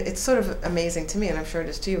said, it's sort of amazing to me, and I'm sure it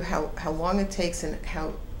is to you, how long it takes and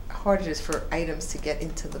how hard it is for items to get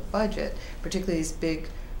into the budget, particularly these big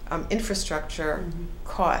infrastructure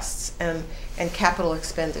costs and capital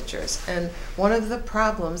expenditures. And one of the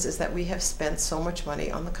problems is that we have spent so much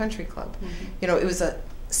money on the country club. It was a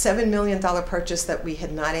 $7 million purchase that we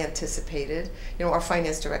had not anticipated. Our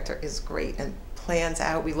finance director is great and plans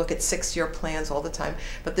out. We look at 6-year plans all the time,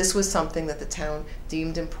 but this was something that the town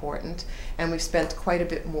deemed important, and we've spent quite a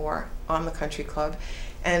bit more on the country club.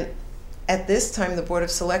 And at this time, the Board of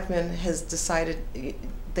Selectmen has decided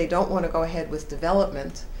they don't want to go ahead with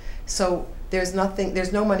development, so there's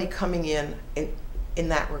no money coming in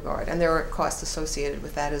that regard, and there are costs associated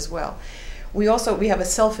with that as well. We have a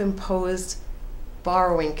self-imposed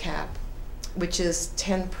borrowing cap, which is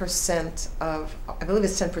 10% of, I believe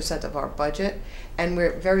it's 10% of our budget, and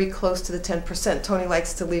we're very close to the 10%. Tony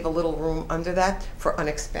likes to leave a little room under that for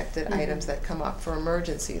unexpected items that come up, for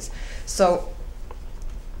emergencies. So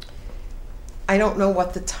I don't know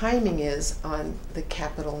what the timing is on the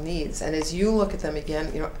capital needs, and as you look at them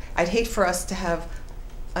again, I'd hate for us to have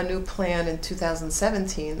a new plan in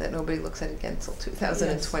 2017 that nobody looks at again until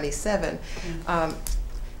 2027. Yes.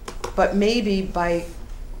 But maybe by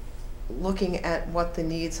looking at what the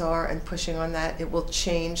needs are and pushing on that, it will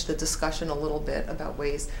change the discussion a little bit about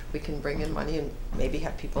ways we can bring in money and maybe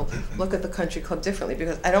have people look at the country club differently,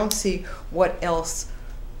 because I don't see what else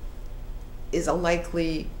is a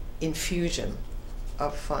likely infusion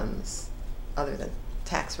of funds other than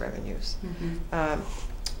tax revenues.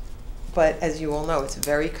 But as you all know, it's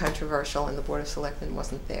very controversial, and the Board of Selectmen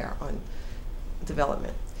wasn't there on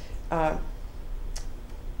development.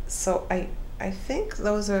 So I think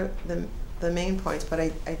those are the main points, but I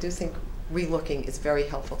do think relooking is very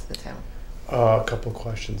helpful to the town. A couple of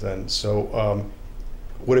questions then. So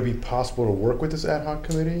would it be possible to work with this ad hoc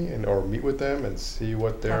committee or meet with them and see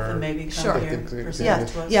what they're... Have them maybe come Sure. here, present Yeah,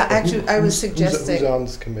 to us. yeah. Actually, I was suggesting... Who's on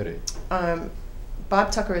this committee?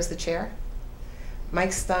 Bob Tucker is the chair,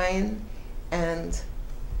 Mike Stein, and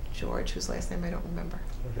George, whose last name I don't remember.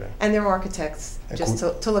 Okay. And they're architects, just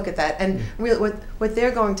to look at that. And really what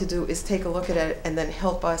they're going to do is take a look at it and then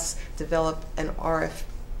help us develop an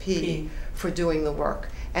RFP for doing the work.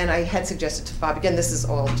 And I had suggested to Bob, again, this is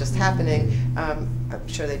all just happening, I'm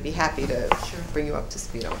sure they'd be happy to bring you up to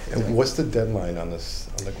speed on what they're doing. And what's the deadline on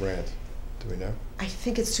the grant? Do we know? I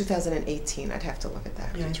think it's 2018. I'd have to look at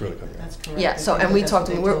that. Yeah, It's really coming that's up. correct. Yeah, so, and we talked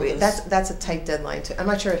to them, that's that's a tight deadline too. I'm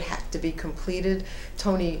not sure it had to be completed.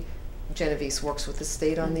 Tony Genovese works with the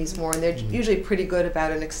state on these more, and they're usually pretty good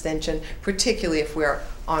about an extension, particularly if we're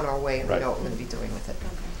on our way and we Right. know what we're going to be doing with it.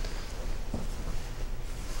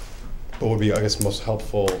 What would be, I guess, most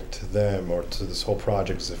helpful to them or to this whole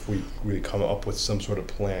project is if we come up with some sort of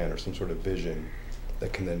plan or some sort of vision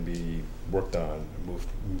that can then be worked on,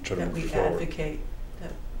 try to That move we forward. advocate.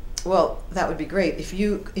 Well, that would be great. If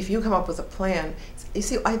you come up with a plan, you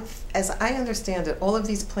see, as I understand it, all of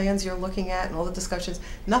these plans you're looking at and all the discussions,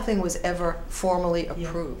 nothing was ever formally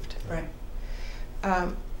approved.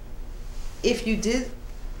 Right. If you did,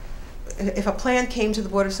 if a plan came to the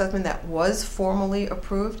Board of Selectmen that was formally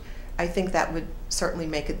approved, I think that would certainly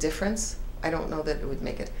make a difference. I don't know that it would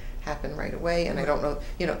make it happen right away, and I don't know,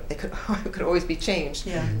 you know, it could always be changed.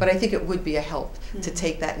 Yeah. But I think it would be a help to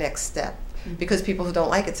take that next step. Because people who don't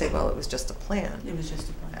like it say, well, it was just a plan. It was just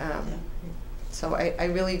a plan. So I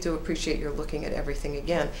really do appreciate your looking at everything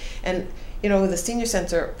again. And, you know, with the senior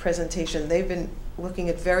center presentation, they've been looking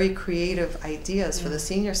at very creative ideas for the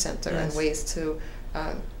senior center and ways to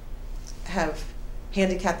have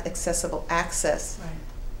handicapped accessible access. Right.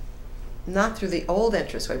 Not through the old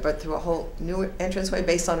entranceway, but through a whole new entranceway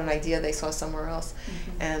based on an idea they saw somewhere else.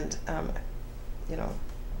 And, you know,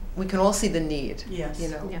 we can all see the need. Yes. You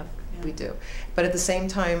know, Yep. we do. But at the same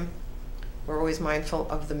time, we're always mindful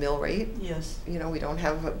of the mill rate. Yes. You know, we don't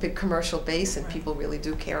have a big commercial base, and Right. people really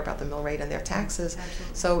do care about the mill rate and their taxes.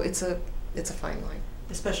 Absolutely. So it's a fine line.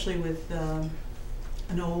 Especially with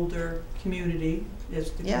an older community,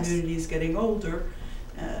 as the Yes. community is getting older,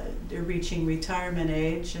 they're reaching retirement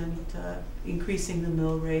age, and increasing the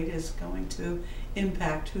mill rate is going to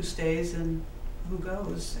impact who stays and who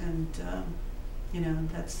goes, and you know,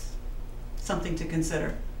 that's something to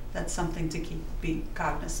consider. That's something to be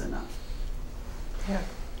cognizant of. Yeah.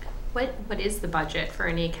 What is the budget for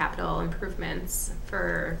any capital improvements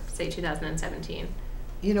for, say, 2017?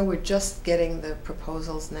 You know, we're just getting the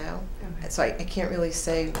proposals now, so I can't really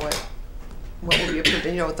say what will be approved.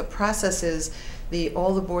 And you know what the process is.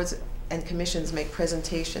 All the boards and commissions make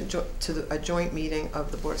presentation to a joint meeting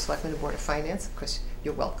of the Board of Selectmen and Board of Finance. Of course,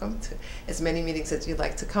 you're welcome to as many meetings as you'd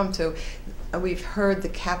like to come to. We've heard the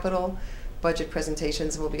capital budget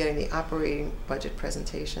presentations, and we'll be getting the operating budget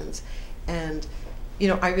presentations. And you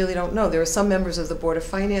know, I really don't know. There are some members of the Board of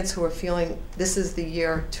Finance who are feeling this is the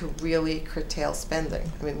year to really curtail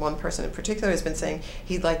spending. I mean, one person in particular has been saying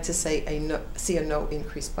he'd like to see a no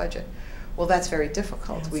increased budget. Well, that's very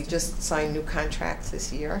difficult. We just signed new contracts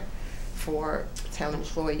this year for town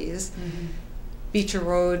employees. Beecher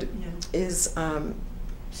Road is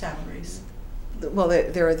salaries. Well,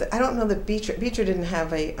 there are. I don't know that Beecher didn't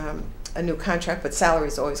have a new contract, but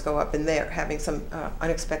salaries always go up, and they're having some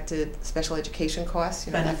unexpected special education costs.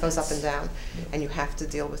 You know, that goes up and down, and you have to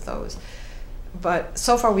deal with those. But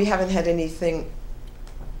so far, we haven't had anything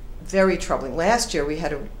very troubling. Last year, we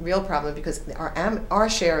had a real problem because our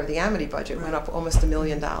share of the Amity budget went up almost $1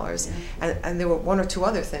 million, and there were one or two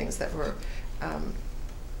other things that were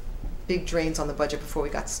big drains on the budget before we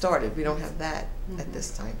got started. We don't have that at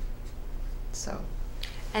this time. So.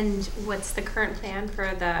 And what's the current plan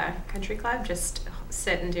for the country club? Just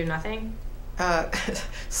sit and do nothing?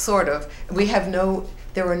 Sort of.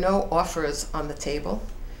 There were no offers on the table.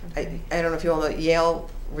 I don't know if you all know, Yale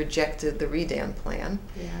rejected the Redan plan.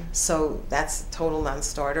 Yeah. So that's a total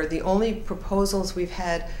non-starter. The only proposals we've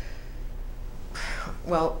had,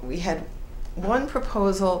 well, we had one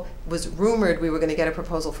proposal, was rumored we were going to get a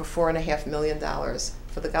proposal for $4.5 million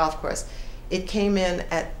for the golf course. It came in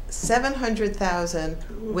at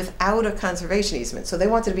 $700,000 without a conservation easement. So they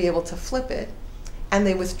wanted to be able to flip it, and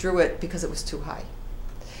they withdrew it because it was too high.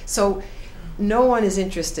 So no one is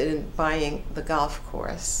interested in buying the golf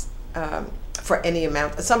course for any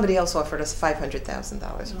amount. Somebody else offered us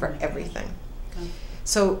 $500,000 for everything.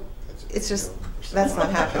 So it's just, that's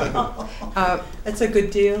not happening. That's a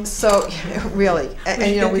good deal. So really,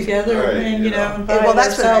 and you know, we together and you know, and buy well,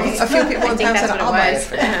 that's ourselves. what a few people in town said, I'll buy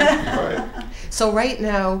it. Right. So right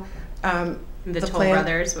now, The Toll plan,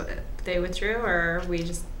 Brothers, they withdrew, or we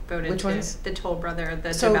just voted Which to? ones? The Toll Brother,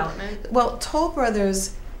 the So, development? Well, Toll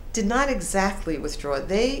Brothers did not exactly withdraw.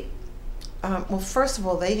 They, well, first of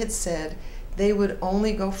all, they had said they would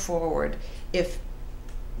only go forward if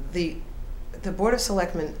the Board of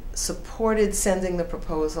Selectmen supported sending the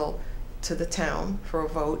proposal to the town for a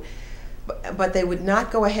vote, but they would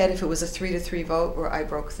not go ahead if it was a 3-3 vote where I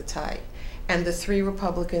broke the tie. And the 3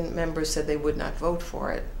 Republican members said they would not vote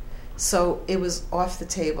for it. So it was off the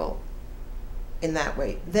table in that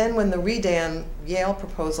way. Then when the Redan Yale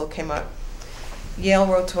proposal came up, Yale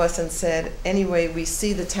wrote to us and said, anyway, we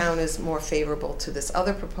see the town is more favorable to this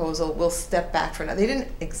other proposal. We'll step back for now. They didn't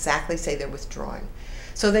exactly say they're withdrawing.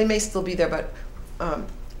 So they may still be there, but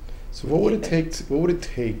So what would it take? What would it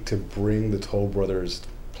take to bring the Toll Brothers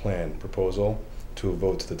plan proposal to a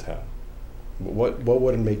vote to the town? What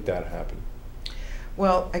would make that happen?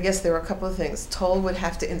 well, I guess there are a couple of things. Toll would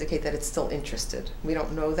have to indicate that it's still interested. We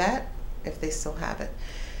don't know that, if they still have it.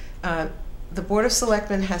 The Board of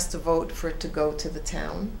Selectmen has to vote for it to go to the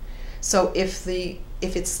town. So if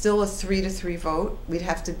it's still a 3-3 vote, we'd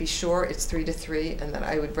have to be sure it's 3-3, and then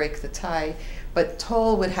I would break the tie. But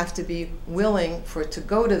Toll would have to be willing for it to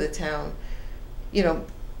go to the town. You know,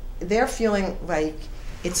 they're feeling like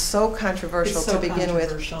it's so controversial It's so to begin with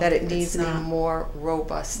controversial. that it It's needs a not. more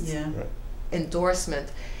robust Yeah. Right. endorsement.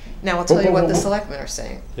 Now I'll tell you what the selectmen are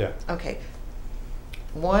saying. Yeah. Okay.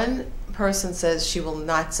 One person says she will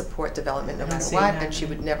not support development no I don't matter see what, it and she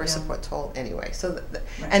would happening. never Yeah. support Toll anyway. So,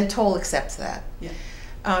 Right. and Toll accepts that. Yeah.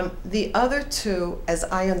 The other two, as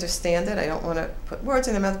I understand it, I don't want to put words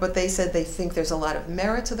in their mouth, but they said they think there's a lot of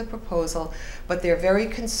merit to the proposal, but they're very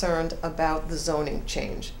concerned about the zoning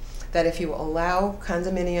change. That if you allow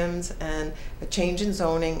condominiums and a change in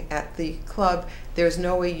zoning at the club, there's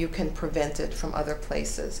no way you can prevent it from other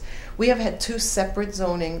places. We have had 2 separate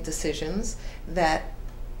zoning decisions that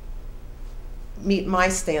meet my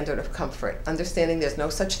standard of comfort, understanding there's no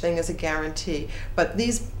such thing as a guarantee, but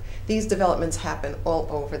these developments happen all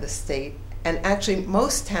over the state, and actually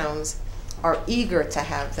most towns are eager to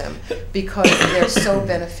have them because they're so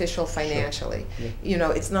beneficial financially. Sure. Yeah. You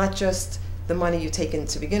know, it's not just the money you take in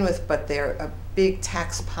to begin with, but they're a big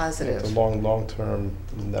tax positive. It's a long-term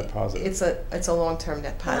net positive. It's a long-term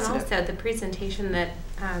net Well, positive. and also the presentation that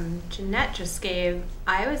Jeanette just gave,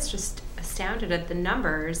 I was just astounded at the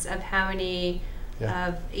numbers of how many Yeah.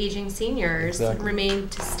 of aging seniors Exactly. remain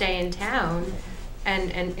to stay in town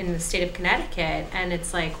and in the state of Connecticut. And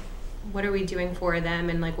it's like, what are we doing for them,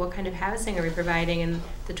 and like what kind of housing are we providing? And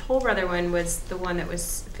the Toll Brother one was the one that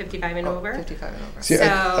was 55 and over. 55 and over. See, So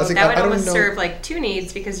I think that would I don't almost know- serve like 2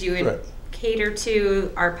 needs, because you would Right. cater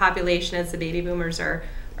to our population as the baby boomers are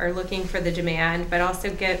looking for the demand, but also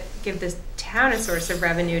give the town a source of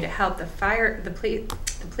revenue to help the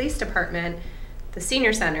police department, the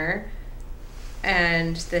senior center,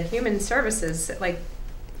 and the human services. Like,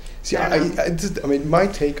 See, I I mean, my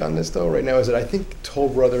take on this though right now is that I think Toll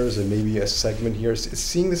Brothers and maybe a segment here is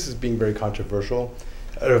seeing this as being very controversial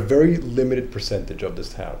at a very limited percentage of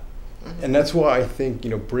this town. Mm-hmm. And that's why I think,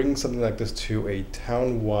 bringing something like this to a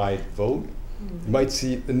town-wide vote, you might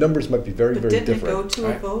see, the numbers might be very, But very didn't it different. go to a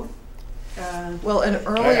Right. vote? Well, an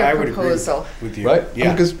earlier I would agree proposal. with you. Right?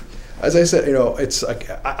 Yeah. Because, as I said, it's like,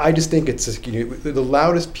 I just think it's just, the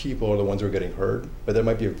loudest people are the ones who are getting heard, but there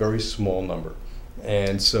might be a very small number.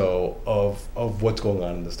 And so, of what's going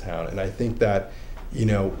on in this town. And I think that,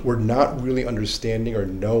 we're not really understanding or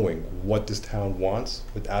knowing what this town wants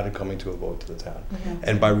without it coming to a vote to the town. Okay.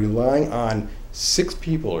 And by relying on 6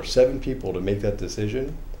 people or 7 people to make that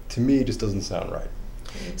decision, to me, it just doesn't sound right.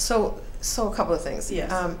 So a couple of things.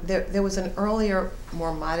 Yes. There was an earlier,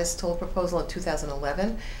 more modest toll proposal in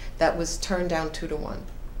 2011 that was turned down 2-1,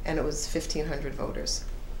 and it was 1,500 voters.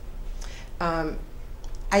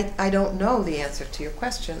 I don't know the answer to your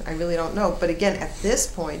question. I really don't know. But again, at this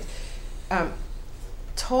point,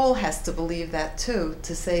 Toll has to believe that too,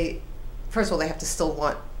 to say, first of all, they have to still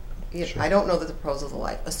want, Sure. I don't know that the proposal's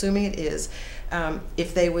alive. Assuming it is,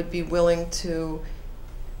 if they would be willing to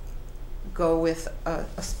go with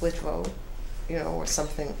a split vote, or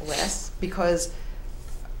something less, because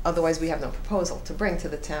otherwise we have no proposal to bring to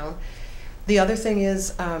the town. The other thing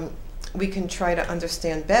is, we can try to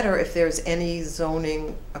understand better if there's any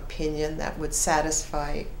zoning opinion that would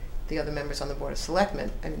satisfy the other members on the Board of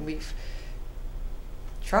Selectmen. I mean, we've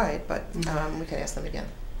tried, but we can ask them again.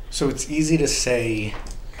 So it's easy to say,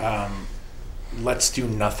 let's do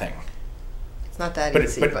nothing. It's not that But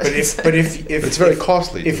easy. if It's very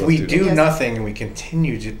costly. If to we do do Yes. nothing and we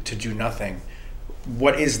continue to do nothing,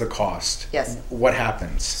 what is the cost? Yes. What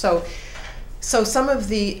happens? So some of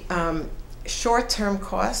the short-term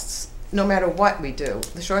costs, no matter what we do,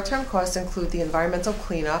 the short-term costs include the environmental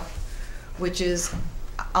cleanup, which is,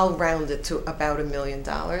 I'll round it to about $1 million.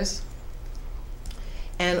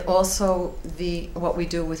 And also what we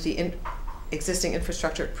do with the existing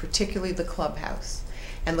infrastructure, particularly the clubhouse.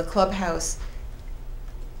 And the clubhouse,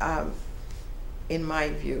 in my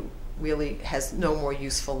view, really has no more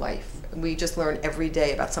useful life. We just learn every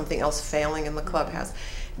day about something else failing in the clubhouse.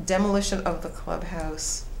 Demolition of the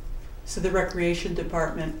clubhouse. So the recreation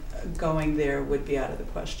department going there would be out of the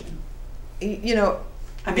question.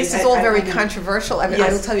 I mean, This is all very know. controversial. I mean, I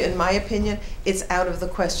will Yes. tell you, in my opinion, it's out of the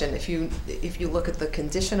question. If you look at the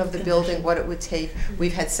condition of the building, what it would take,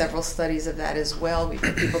 we've had several studies of that as well. We've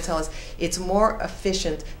had people tell us it's more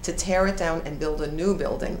efficient to tear it down and build a new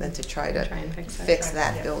building than to try and fix it. fix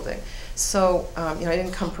that Yeah. building. So, I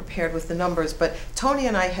didn't come prepared with the numbers, but Tony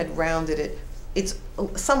and I had rounded it. It's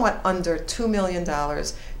somewhat under $2 million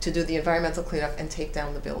to do the environmental cleanup and take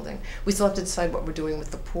down the building. We still have to decide what we're doing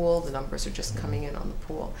with the pool. The numbers are just coming in on the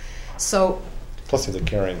pool. So, Plus the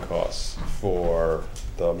carrying costs for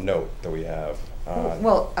the note that we have.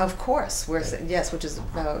 well, of course, yes, which is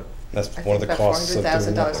about, That's I one of think the about costs of doing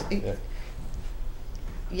 $400,000. nothing.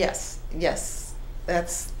 Yeah. Yes,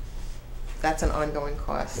 that's an ongoing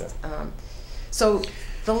cost. So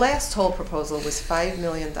the last toll proposal was $5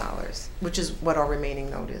 million, which is what our remaining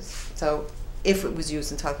note is. So if it was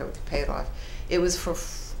used entirely, we could pay it off. It was for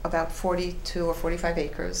about 42 or 45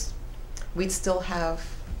 acres. We'd still have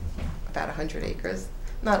about 100 acres,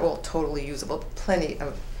 not all totally usable, but plenty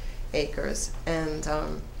of acres. And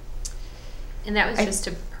that was just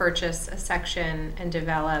to purchase a section and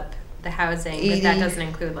develop the housing, but that doesn't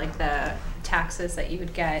include like the taxes that you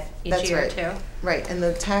would get each year too. Right, and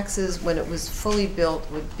the taxes when it was fully built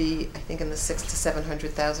would be, I think, in the $600,000 to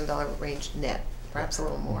 $700,000 range net, perhaps a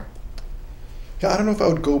little more. Yeah, I don't know if I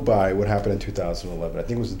would go by what happened in 2011. I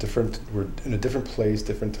think it was we're in a different place,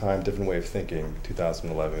 different time, different way of thinking,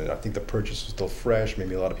 2011. I think the purchase was still fresh.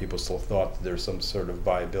 Maybe a lot of people still thought that there's some sort of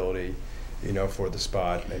viability, for the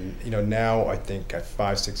spot. And, now I think at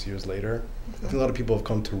 5-6 years later, I think a lot of people have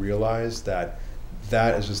come to realize that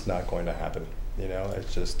that is just not going to happen.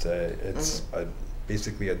 It's just,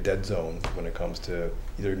 basically a dead zone when it comes to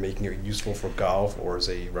either making it useful for golf or as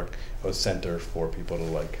a center for people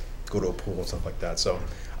to go to a pool and stuff like that. So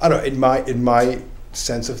I don't know, in my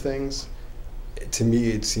sense of things, to me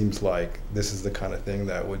it seems like this is the kind of thing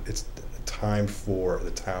that it's time for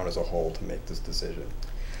the town as a whole to make this decision.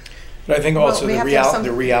 But I think also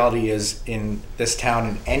the reality is in this town,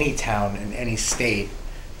 in any state,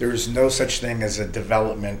 there's no such thing as a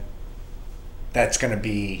development that's going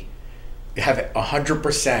to have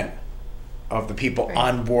 100% of the people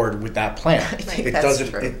on board with that plan. It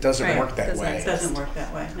doesn't work that way. It doesn't work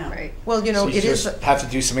that way, no. Right. Well, So you just have to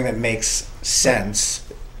do something that makes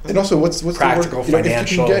sense. And also, what's practical, the word?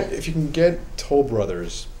 financial? If you can get Toll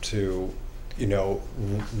Brothers to,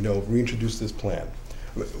 reintroduce this plan,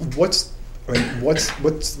 what's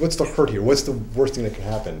the hurt here? What's the worst thing that can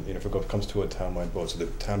happen? If it comes to a townwide vote, so the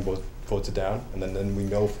town votes it down, and then we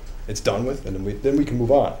know it's done with, and then we can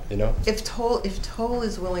move on. If Toll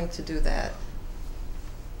is willing to do that,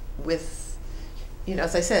 with,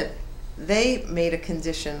 as I said, they made a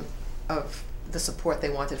condition of the support they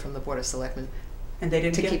wanted from the Board of Selectmen. And they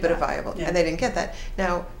didn't to get keep that. it viable, Yeah. and they didn't get that.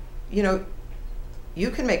 Now,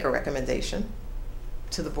 you can make a recommendation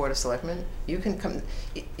to the Board of Selectmen. You can come.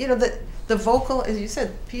 The vocal, as you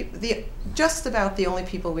said, just about the only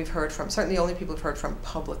people we've heard from, certainly the only people we've heard from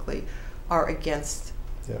publicly, are against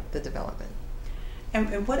the development. And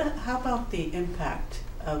how about the impact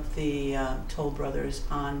of the Toll Brothers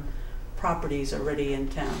on properties already in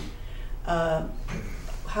town?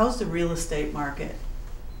 How's the real estate market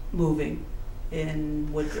moving in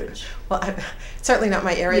Woodbridge? Well, it's certainly not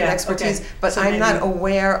my area of expertise, okay. but So I'm not maybe-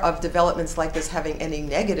 aware of developments like this having any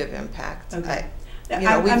negative impact. Okay. We've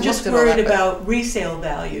I'm just looked at all worried that, but- about resale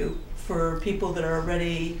value for people that are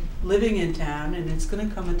already living in town, and it's going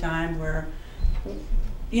to come a time where,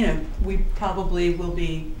 we probably will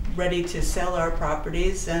be ready to sell our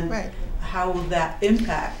properties, and Right. how will that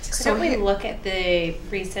impact? Couldn't we look at the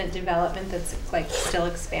recent development that's still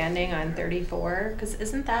expanding on 34? Because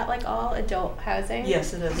isn't that all adult housing?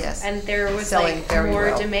 Yes, it is. Yes. And there was Selling very more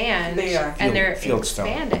well. demand. They are. And they're Fieldstone.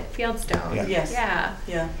 expanding. Fieldstone. Yeah. Yes. Yeah.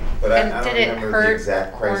 Yeah. But And I did don't it remember hurt the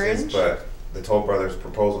exact prices, Orange? but the Toll Brothers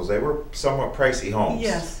proposals, they were somewhat pricey homes.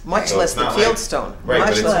 Yes. Much So less it's than not like- Fieldstone. Right, Much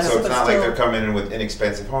but it's, less. so it's but not like still- they're coming in with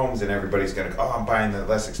inexpensive homes and everybody's going to go, oh, I'm buying the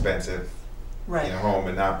less expensive Right. home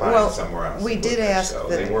and not buying Well, somewhere else. we in did Woodbridge. ask So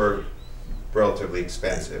that- they were relatively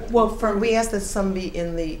expensive. Well, We asked that some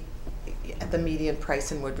be at the median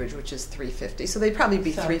price in Woodbridge, which is $350. So they'd probably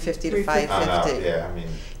be So, $350 to $350. $550. Yeah, I mean,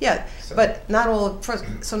 Yeah, So- but not all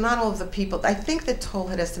of the people. I think that Toll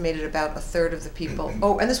had estimated about a third of the people.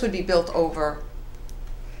 Oh, and this would be built over.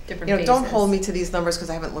 Different Don't phases. hold me to these numbers because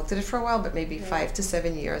I haven't looked at it for a while, but maybe 5 to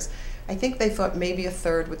 7 years. I think they thought maybe a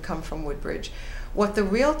third would come from Woodbridge. What the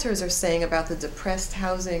realtors are saying about the depressed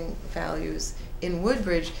housing values in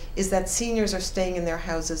Woodbridge is that seniors are staying in their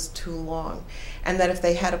houses too long, and that if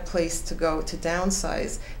they had a place to go to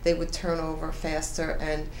downsize, they would turn over faster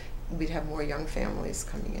and we'd have more young families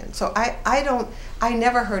coming in. So I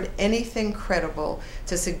never heard anything credible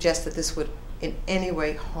to suggest that this would in any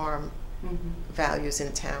way harm values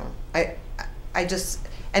in town. I just,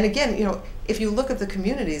 and again, you know, if you look at the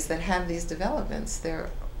communities that have these developments,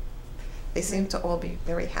 they seem to all be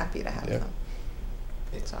very happy to have them.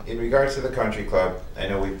 So. In regards to the country club, I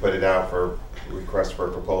know we put it out for request for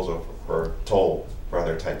a proposal for toll for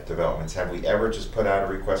other type developments. Have we ever just put out a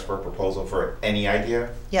request for a proposal for any idea?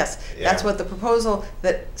 Yes, that's what the proposal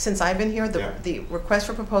that, since I've been here, the request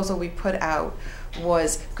for proposal we put out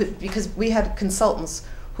was, because we had consultants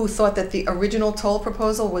who thought that the original toll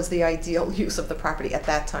proposal was the ideal use of the property at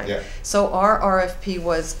that time. Yeah. So our RFP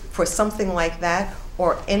was for something like that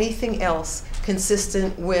or anything else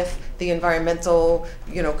consistent with the environmental,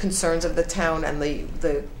 you know, concerns of the town and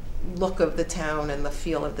the look of the town and the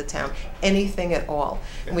feel of the town, anything at all.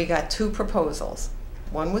 Yeah. And we got 2 proposals.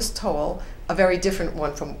 One was toll, a very different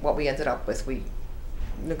one from what we ended up with. We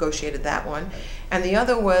negotiated that one. And the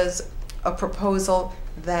other was a proposal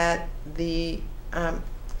that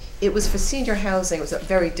it was for senior housing. It was a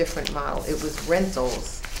very different model. It was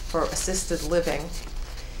rentals for assisted living.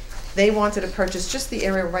 They wanted to purchase just the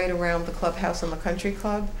area right around the clubhouse and the country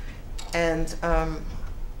club, and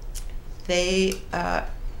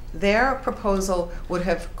their proposal would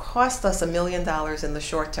have cost us $1 million in the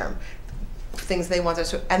short term. Things they wanted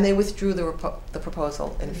to, and they withdrew the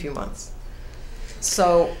proposal in a few months.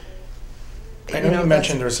 So, I know you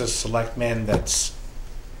mentioned there's a selectman that's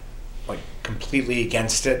like completely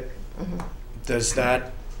against it. Does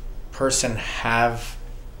that person have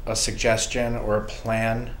a suggestion or a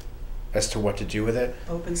plan as to what to do with it?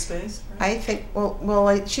 Open space? Right? I think,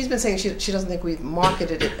 well, she's been saying she doesn't think we've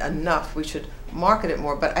marketed it enough. We should market it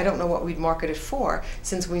more, but I don't know what we'd market it for,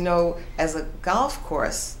 since we know as a golf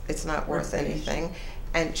course it's not worth anything,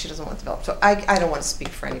 and she doesn't want to develop. So I don't want to speak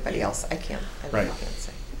for anybody else. I really can't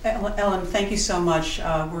say. Ellen, thank you so much.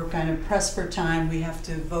 We're kind of pressed for time. We have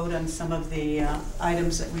to vote on some of the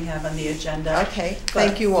items that we have on the agenda. Okay,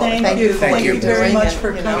 thank you all. Thank you very much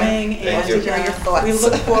for coming, and to hear your thoughts. We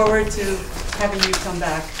look forward to having you come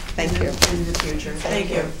back in the future. Thank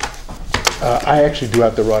you. I actually do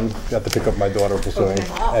have to run. I have to pick up my daughter for swimming.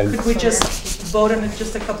 Okay. Could we just vote on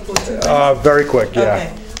just a couple of things? Very quick, yeah.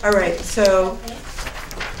 Okay. All right. So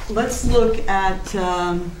let's look at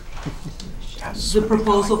the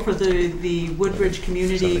proposal for the Woodbridge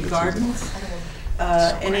Community Gardens.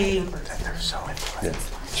 Any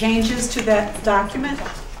changes to that document?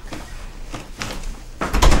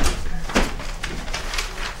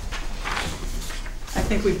 I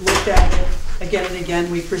think we've looked at it again and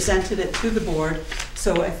again. We presented it to the board.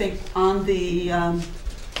 So I think on the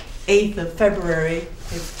 8th of February,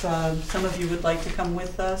 if some of you would like to come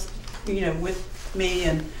with us, with me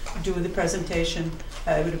and do the presentation,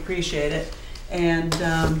 I would appreciate it. And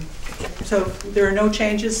so there are no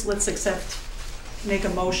changes. Let's make a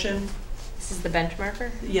motion. This is the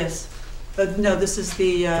benchmarker? Yes. No, this is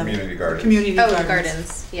the community gardens.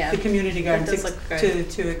 Gardens. Yeah. The community gardens. That does look good.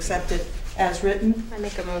 To accept it as written. I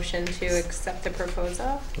make a motion to accept the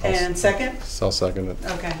proposal. And second? I'll second it.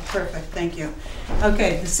 Okay, perfect. Thank you.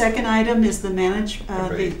 Okay, the second item is the guidelines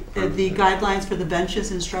for the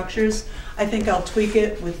benches and structures. I think I'll tweak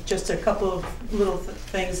it with just a couple of little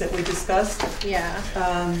things that we discussed. Yeah.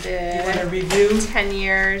 You want to review? 10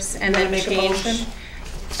 years and then make change.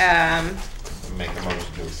 A motion? Make a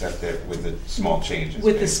motion to accept it with the small changes.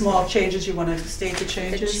 With the small changes, you want to state the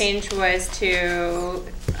changes? The change was to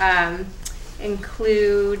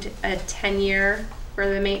include a 10-year for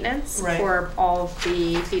the maintenance for all of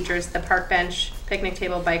the features, the park bench, picnic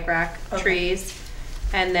table, bike rack, trees,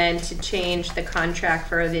 and then to change the contract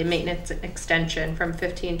for the maintenance extension from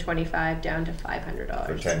 $1,525 down to $500.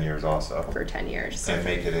 For 10 years also. For 10 years. And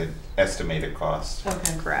make it an estimated cost.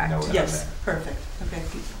 Okay. Correct. Yes, perfect. Okay.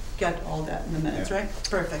 Got all that in the minutes, right?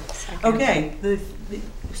 Perfect. Second. Okay,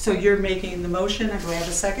 so you're making the motion. Do I have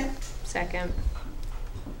a second? Second.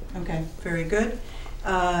 Okay, very good.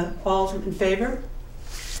 All in favor?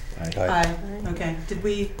 Aye. Aye. Okay. Did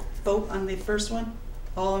we vote on the first one?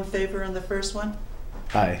 All in favor on the first one?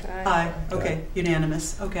 Aye. Aye. Okay,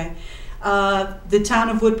 unanimous. Okay. The Town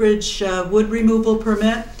of Woodbridge wood removal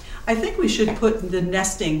permit. I think we should put the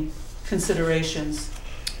nesting considerations.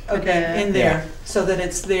 Okay, in there, so that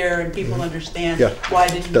it's there and people understand why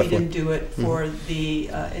we didn't do it for the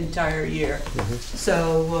entire year.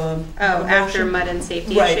 So after mud and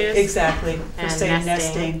safety right, issues, exactly. For and say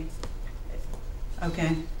nesting.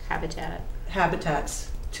 Okay.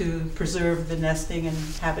 Habitats to preserve the nesting and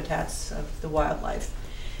habitats of the wildlife.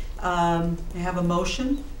 I have a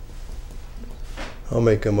motion. I'll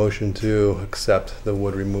make a motion to accept the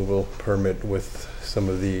wood removal permit with some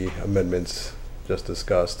of the amendments just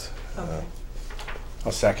discussed. Okay.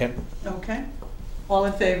 I'll second. Okay. All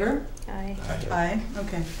in favor? Aye. Aye.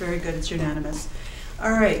 Okay, very good. It's unanimous.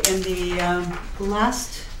 All right, and the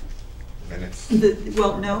last, Minutes.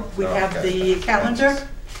 well, no, we Oh, have okay. the calendar.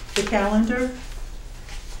 The calendar.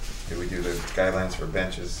 Did we do the guidelines for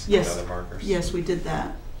benches and Yes. other markers? Yes, we did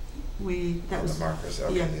that. That The was, markers,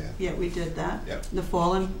 okay, yeah, yeah. yeah, we did that. Yep. The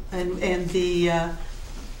fallen, and the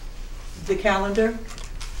calendar.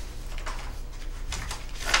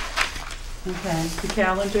 Okay, the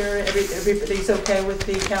calendar, everybody's okay with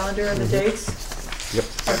the calendar and the dates? Yep.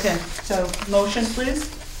 Okay, so motion, please.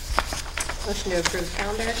 Motion to approve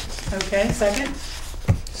calendar. Okay, second.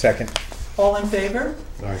 Second. All in favor?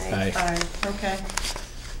 Aye. Aye, okay.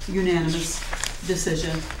 Unanimous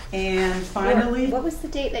decision. And finally, What was the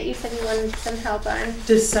date that you said you wanted some help on?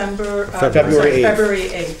 December, February 8th. February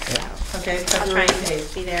 8th. Okay, I'll February try and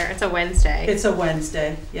 8th. be there. It's a Wednesday. It's a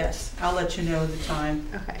Wednesday, yes. I'll let you know the time.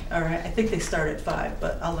 Okay. All right, I think they start at 5,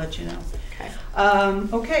 but I'll let you know. Okay.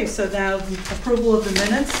 Okay, so now approval of the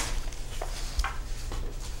minutes.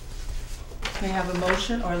 May I have a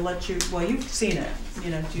motion or let you, well, you've seen it,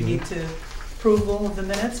 do you need to approval of the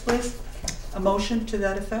minutes, please? A motion to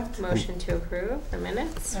that effect? Motion to approve the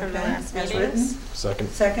minutes from the Okay, last as meetings. written. Second.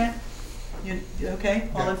 Second? Okay,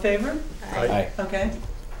 all in favor? Aye. Okay,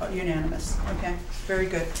 unanimous, okay, very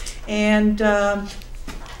good. And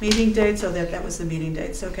meeting dates, oh, that was the meeting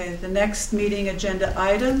dates, okay. The next meeting agenda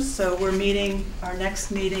items, so our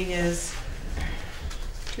next meeting is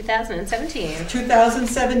 2017.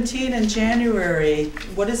 2017 in January.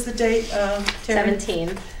 What is the date, Terry?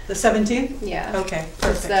 17. The 17th? Yeah. Okay,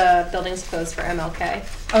 Because perfect. the building's closed for MLK.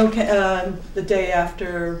 Okay, the day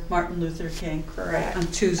after Martin Luther King. Correct. On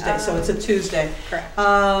Tuesday, so it's a Tuesday. Correct.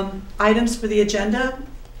 Items for the agenda,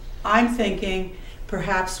 I'm thinking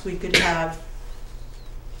perhaps we could have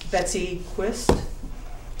Betsy Quist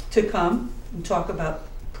to come and talk about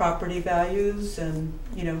property values and,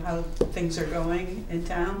 how things are going in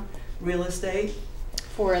town, real estate.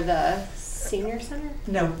 For the senior center?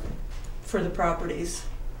 No, for the properties.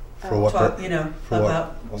 For what Talk, for what?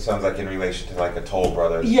 about, Well, sounds like in relation to like a Toll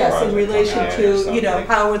Brothers yes, in project relation coming in or to, something.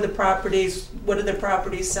 how are the properties, what are the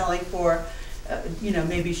properties selling for?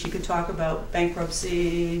 Maybe she could talk about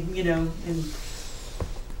bankruptcy, and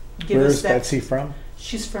give Where us is that. Betsy from?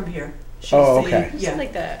 She's from here. She's Oh, the- okay. She's Yeah,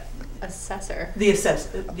 like the assessor. the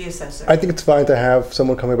assessor. I think it's fine to have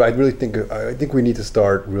someone come in, but I think we need to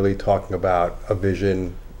start really talking about a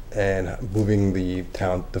vision and moving the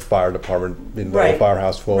fire department, the Right.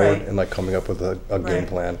 firehouse forward, Right. and like coming up with a game Right.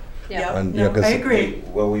 plan. Yeah. And, No, 'cause I agree.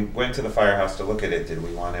 Well, we went to the firehouse to look at it. Did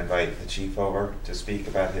we want to invite the chief over to speak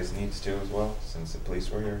about his needs too as well, since the police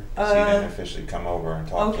were here? So he didn't officially come over and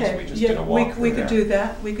talk to us. Okay, We just did a yeah, walk we through could there. do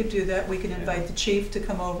that, we could do that, we could Yeah. invite the chief to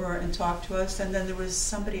come over and talk to us, and then there was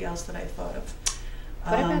somebody else that I thought of.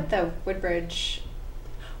 What Um, about the Woodbridge?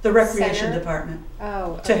 The recreation Center? department,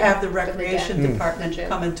 Oh, to okay. have the For recreation den. department Gym.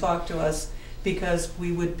 come and talk to us, because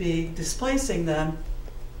we would be displacing them,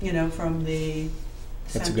 from the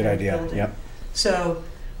That's a good center idea, building. yep. So,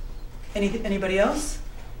 anybody else?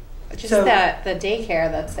 Just So- that the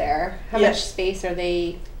daycare that's there. How Yeah. much space are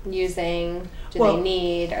they using? Do Well, they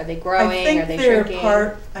need? Are they I growing? think Are they they're shrinking?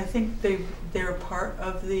 I think they're part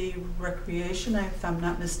of the recreation, if I'm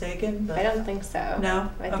not mistaken, but. I don't think so. No?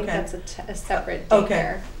 I think Okay. that's a separate daycare.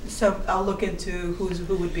 Okay, so I'll look into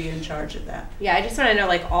who would be in charge of that. Yeah, I just want to know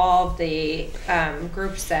like all the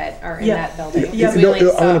groups that are in Yeah. that building. Yeah. because we only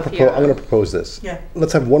saw a few of I'm gonna them. propose this. Yeah.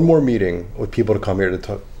 Let's have one more meeting with people to come here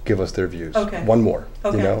to give us their views. Okay. One more,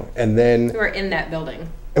 Okay. and then Who are in that building.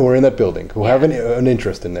 and we're in that building, who have Yeah. an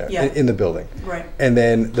interest in there, Yeah. in the building. Right. And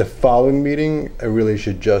then the following meeting, it really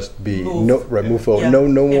should just be Move. move forward. Yeah. No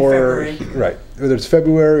In more. February. Right. Whether it's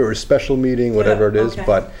February or a special meeting, whatever it is, okay,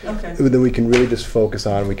 but okay. then we can really just focus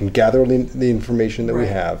on. We can gather all the information that we Right.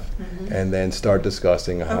 have, Mhm. and then start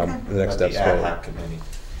discussing how Okay. the next About steps the ad forward. hoc committee.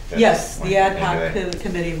 that Yes, went the ad into hoc that.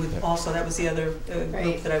 committee would also, that was the other group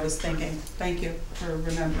Right. that I was thinking. Thank you for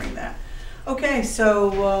remembering that. Okay,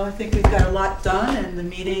 so I think we've got a lot done, and the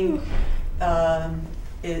meeting,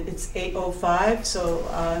 it's 8:05, so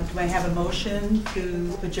do I have a motion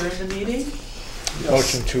to adjourn the meeting?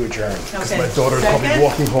 Motion to adjourn. Okay. My daughter's probably Second?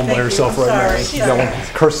 walking home by Thank you. herself I'm right now, sorry. yelling,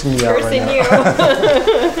 cursing me out right Cursing now.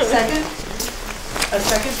 you. Second? A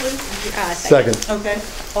second, please? Second. Okay,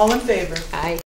 all in favor? Aye.